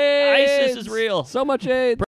AIDS. AIDS. ISIS is real. So much AIDS.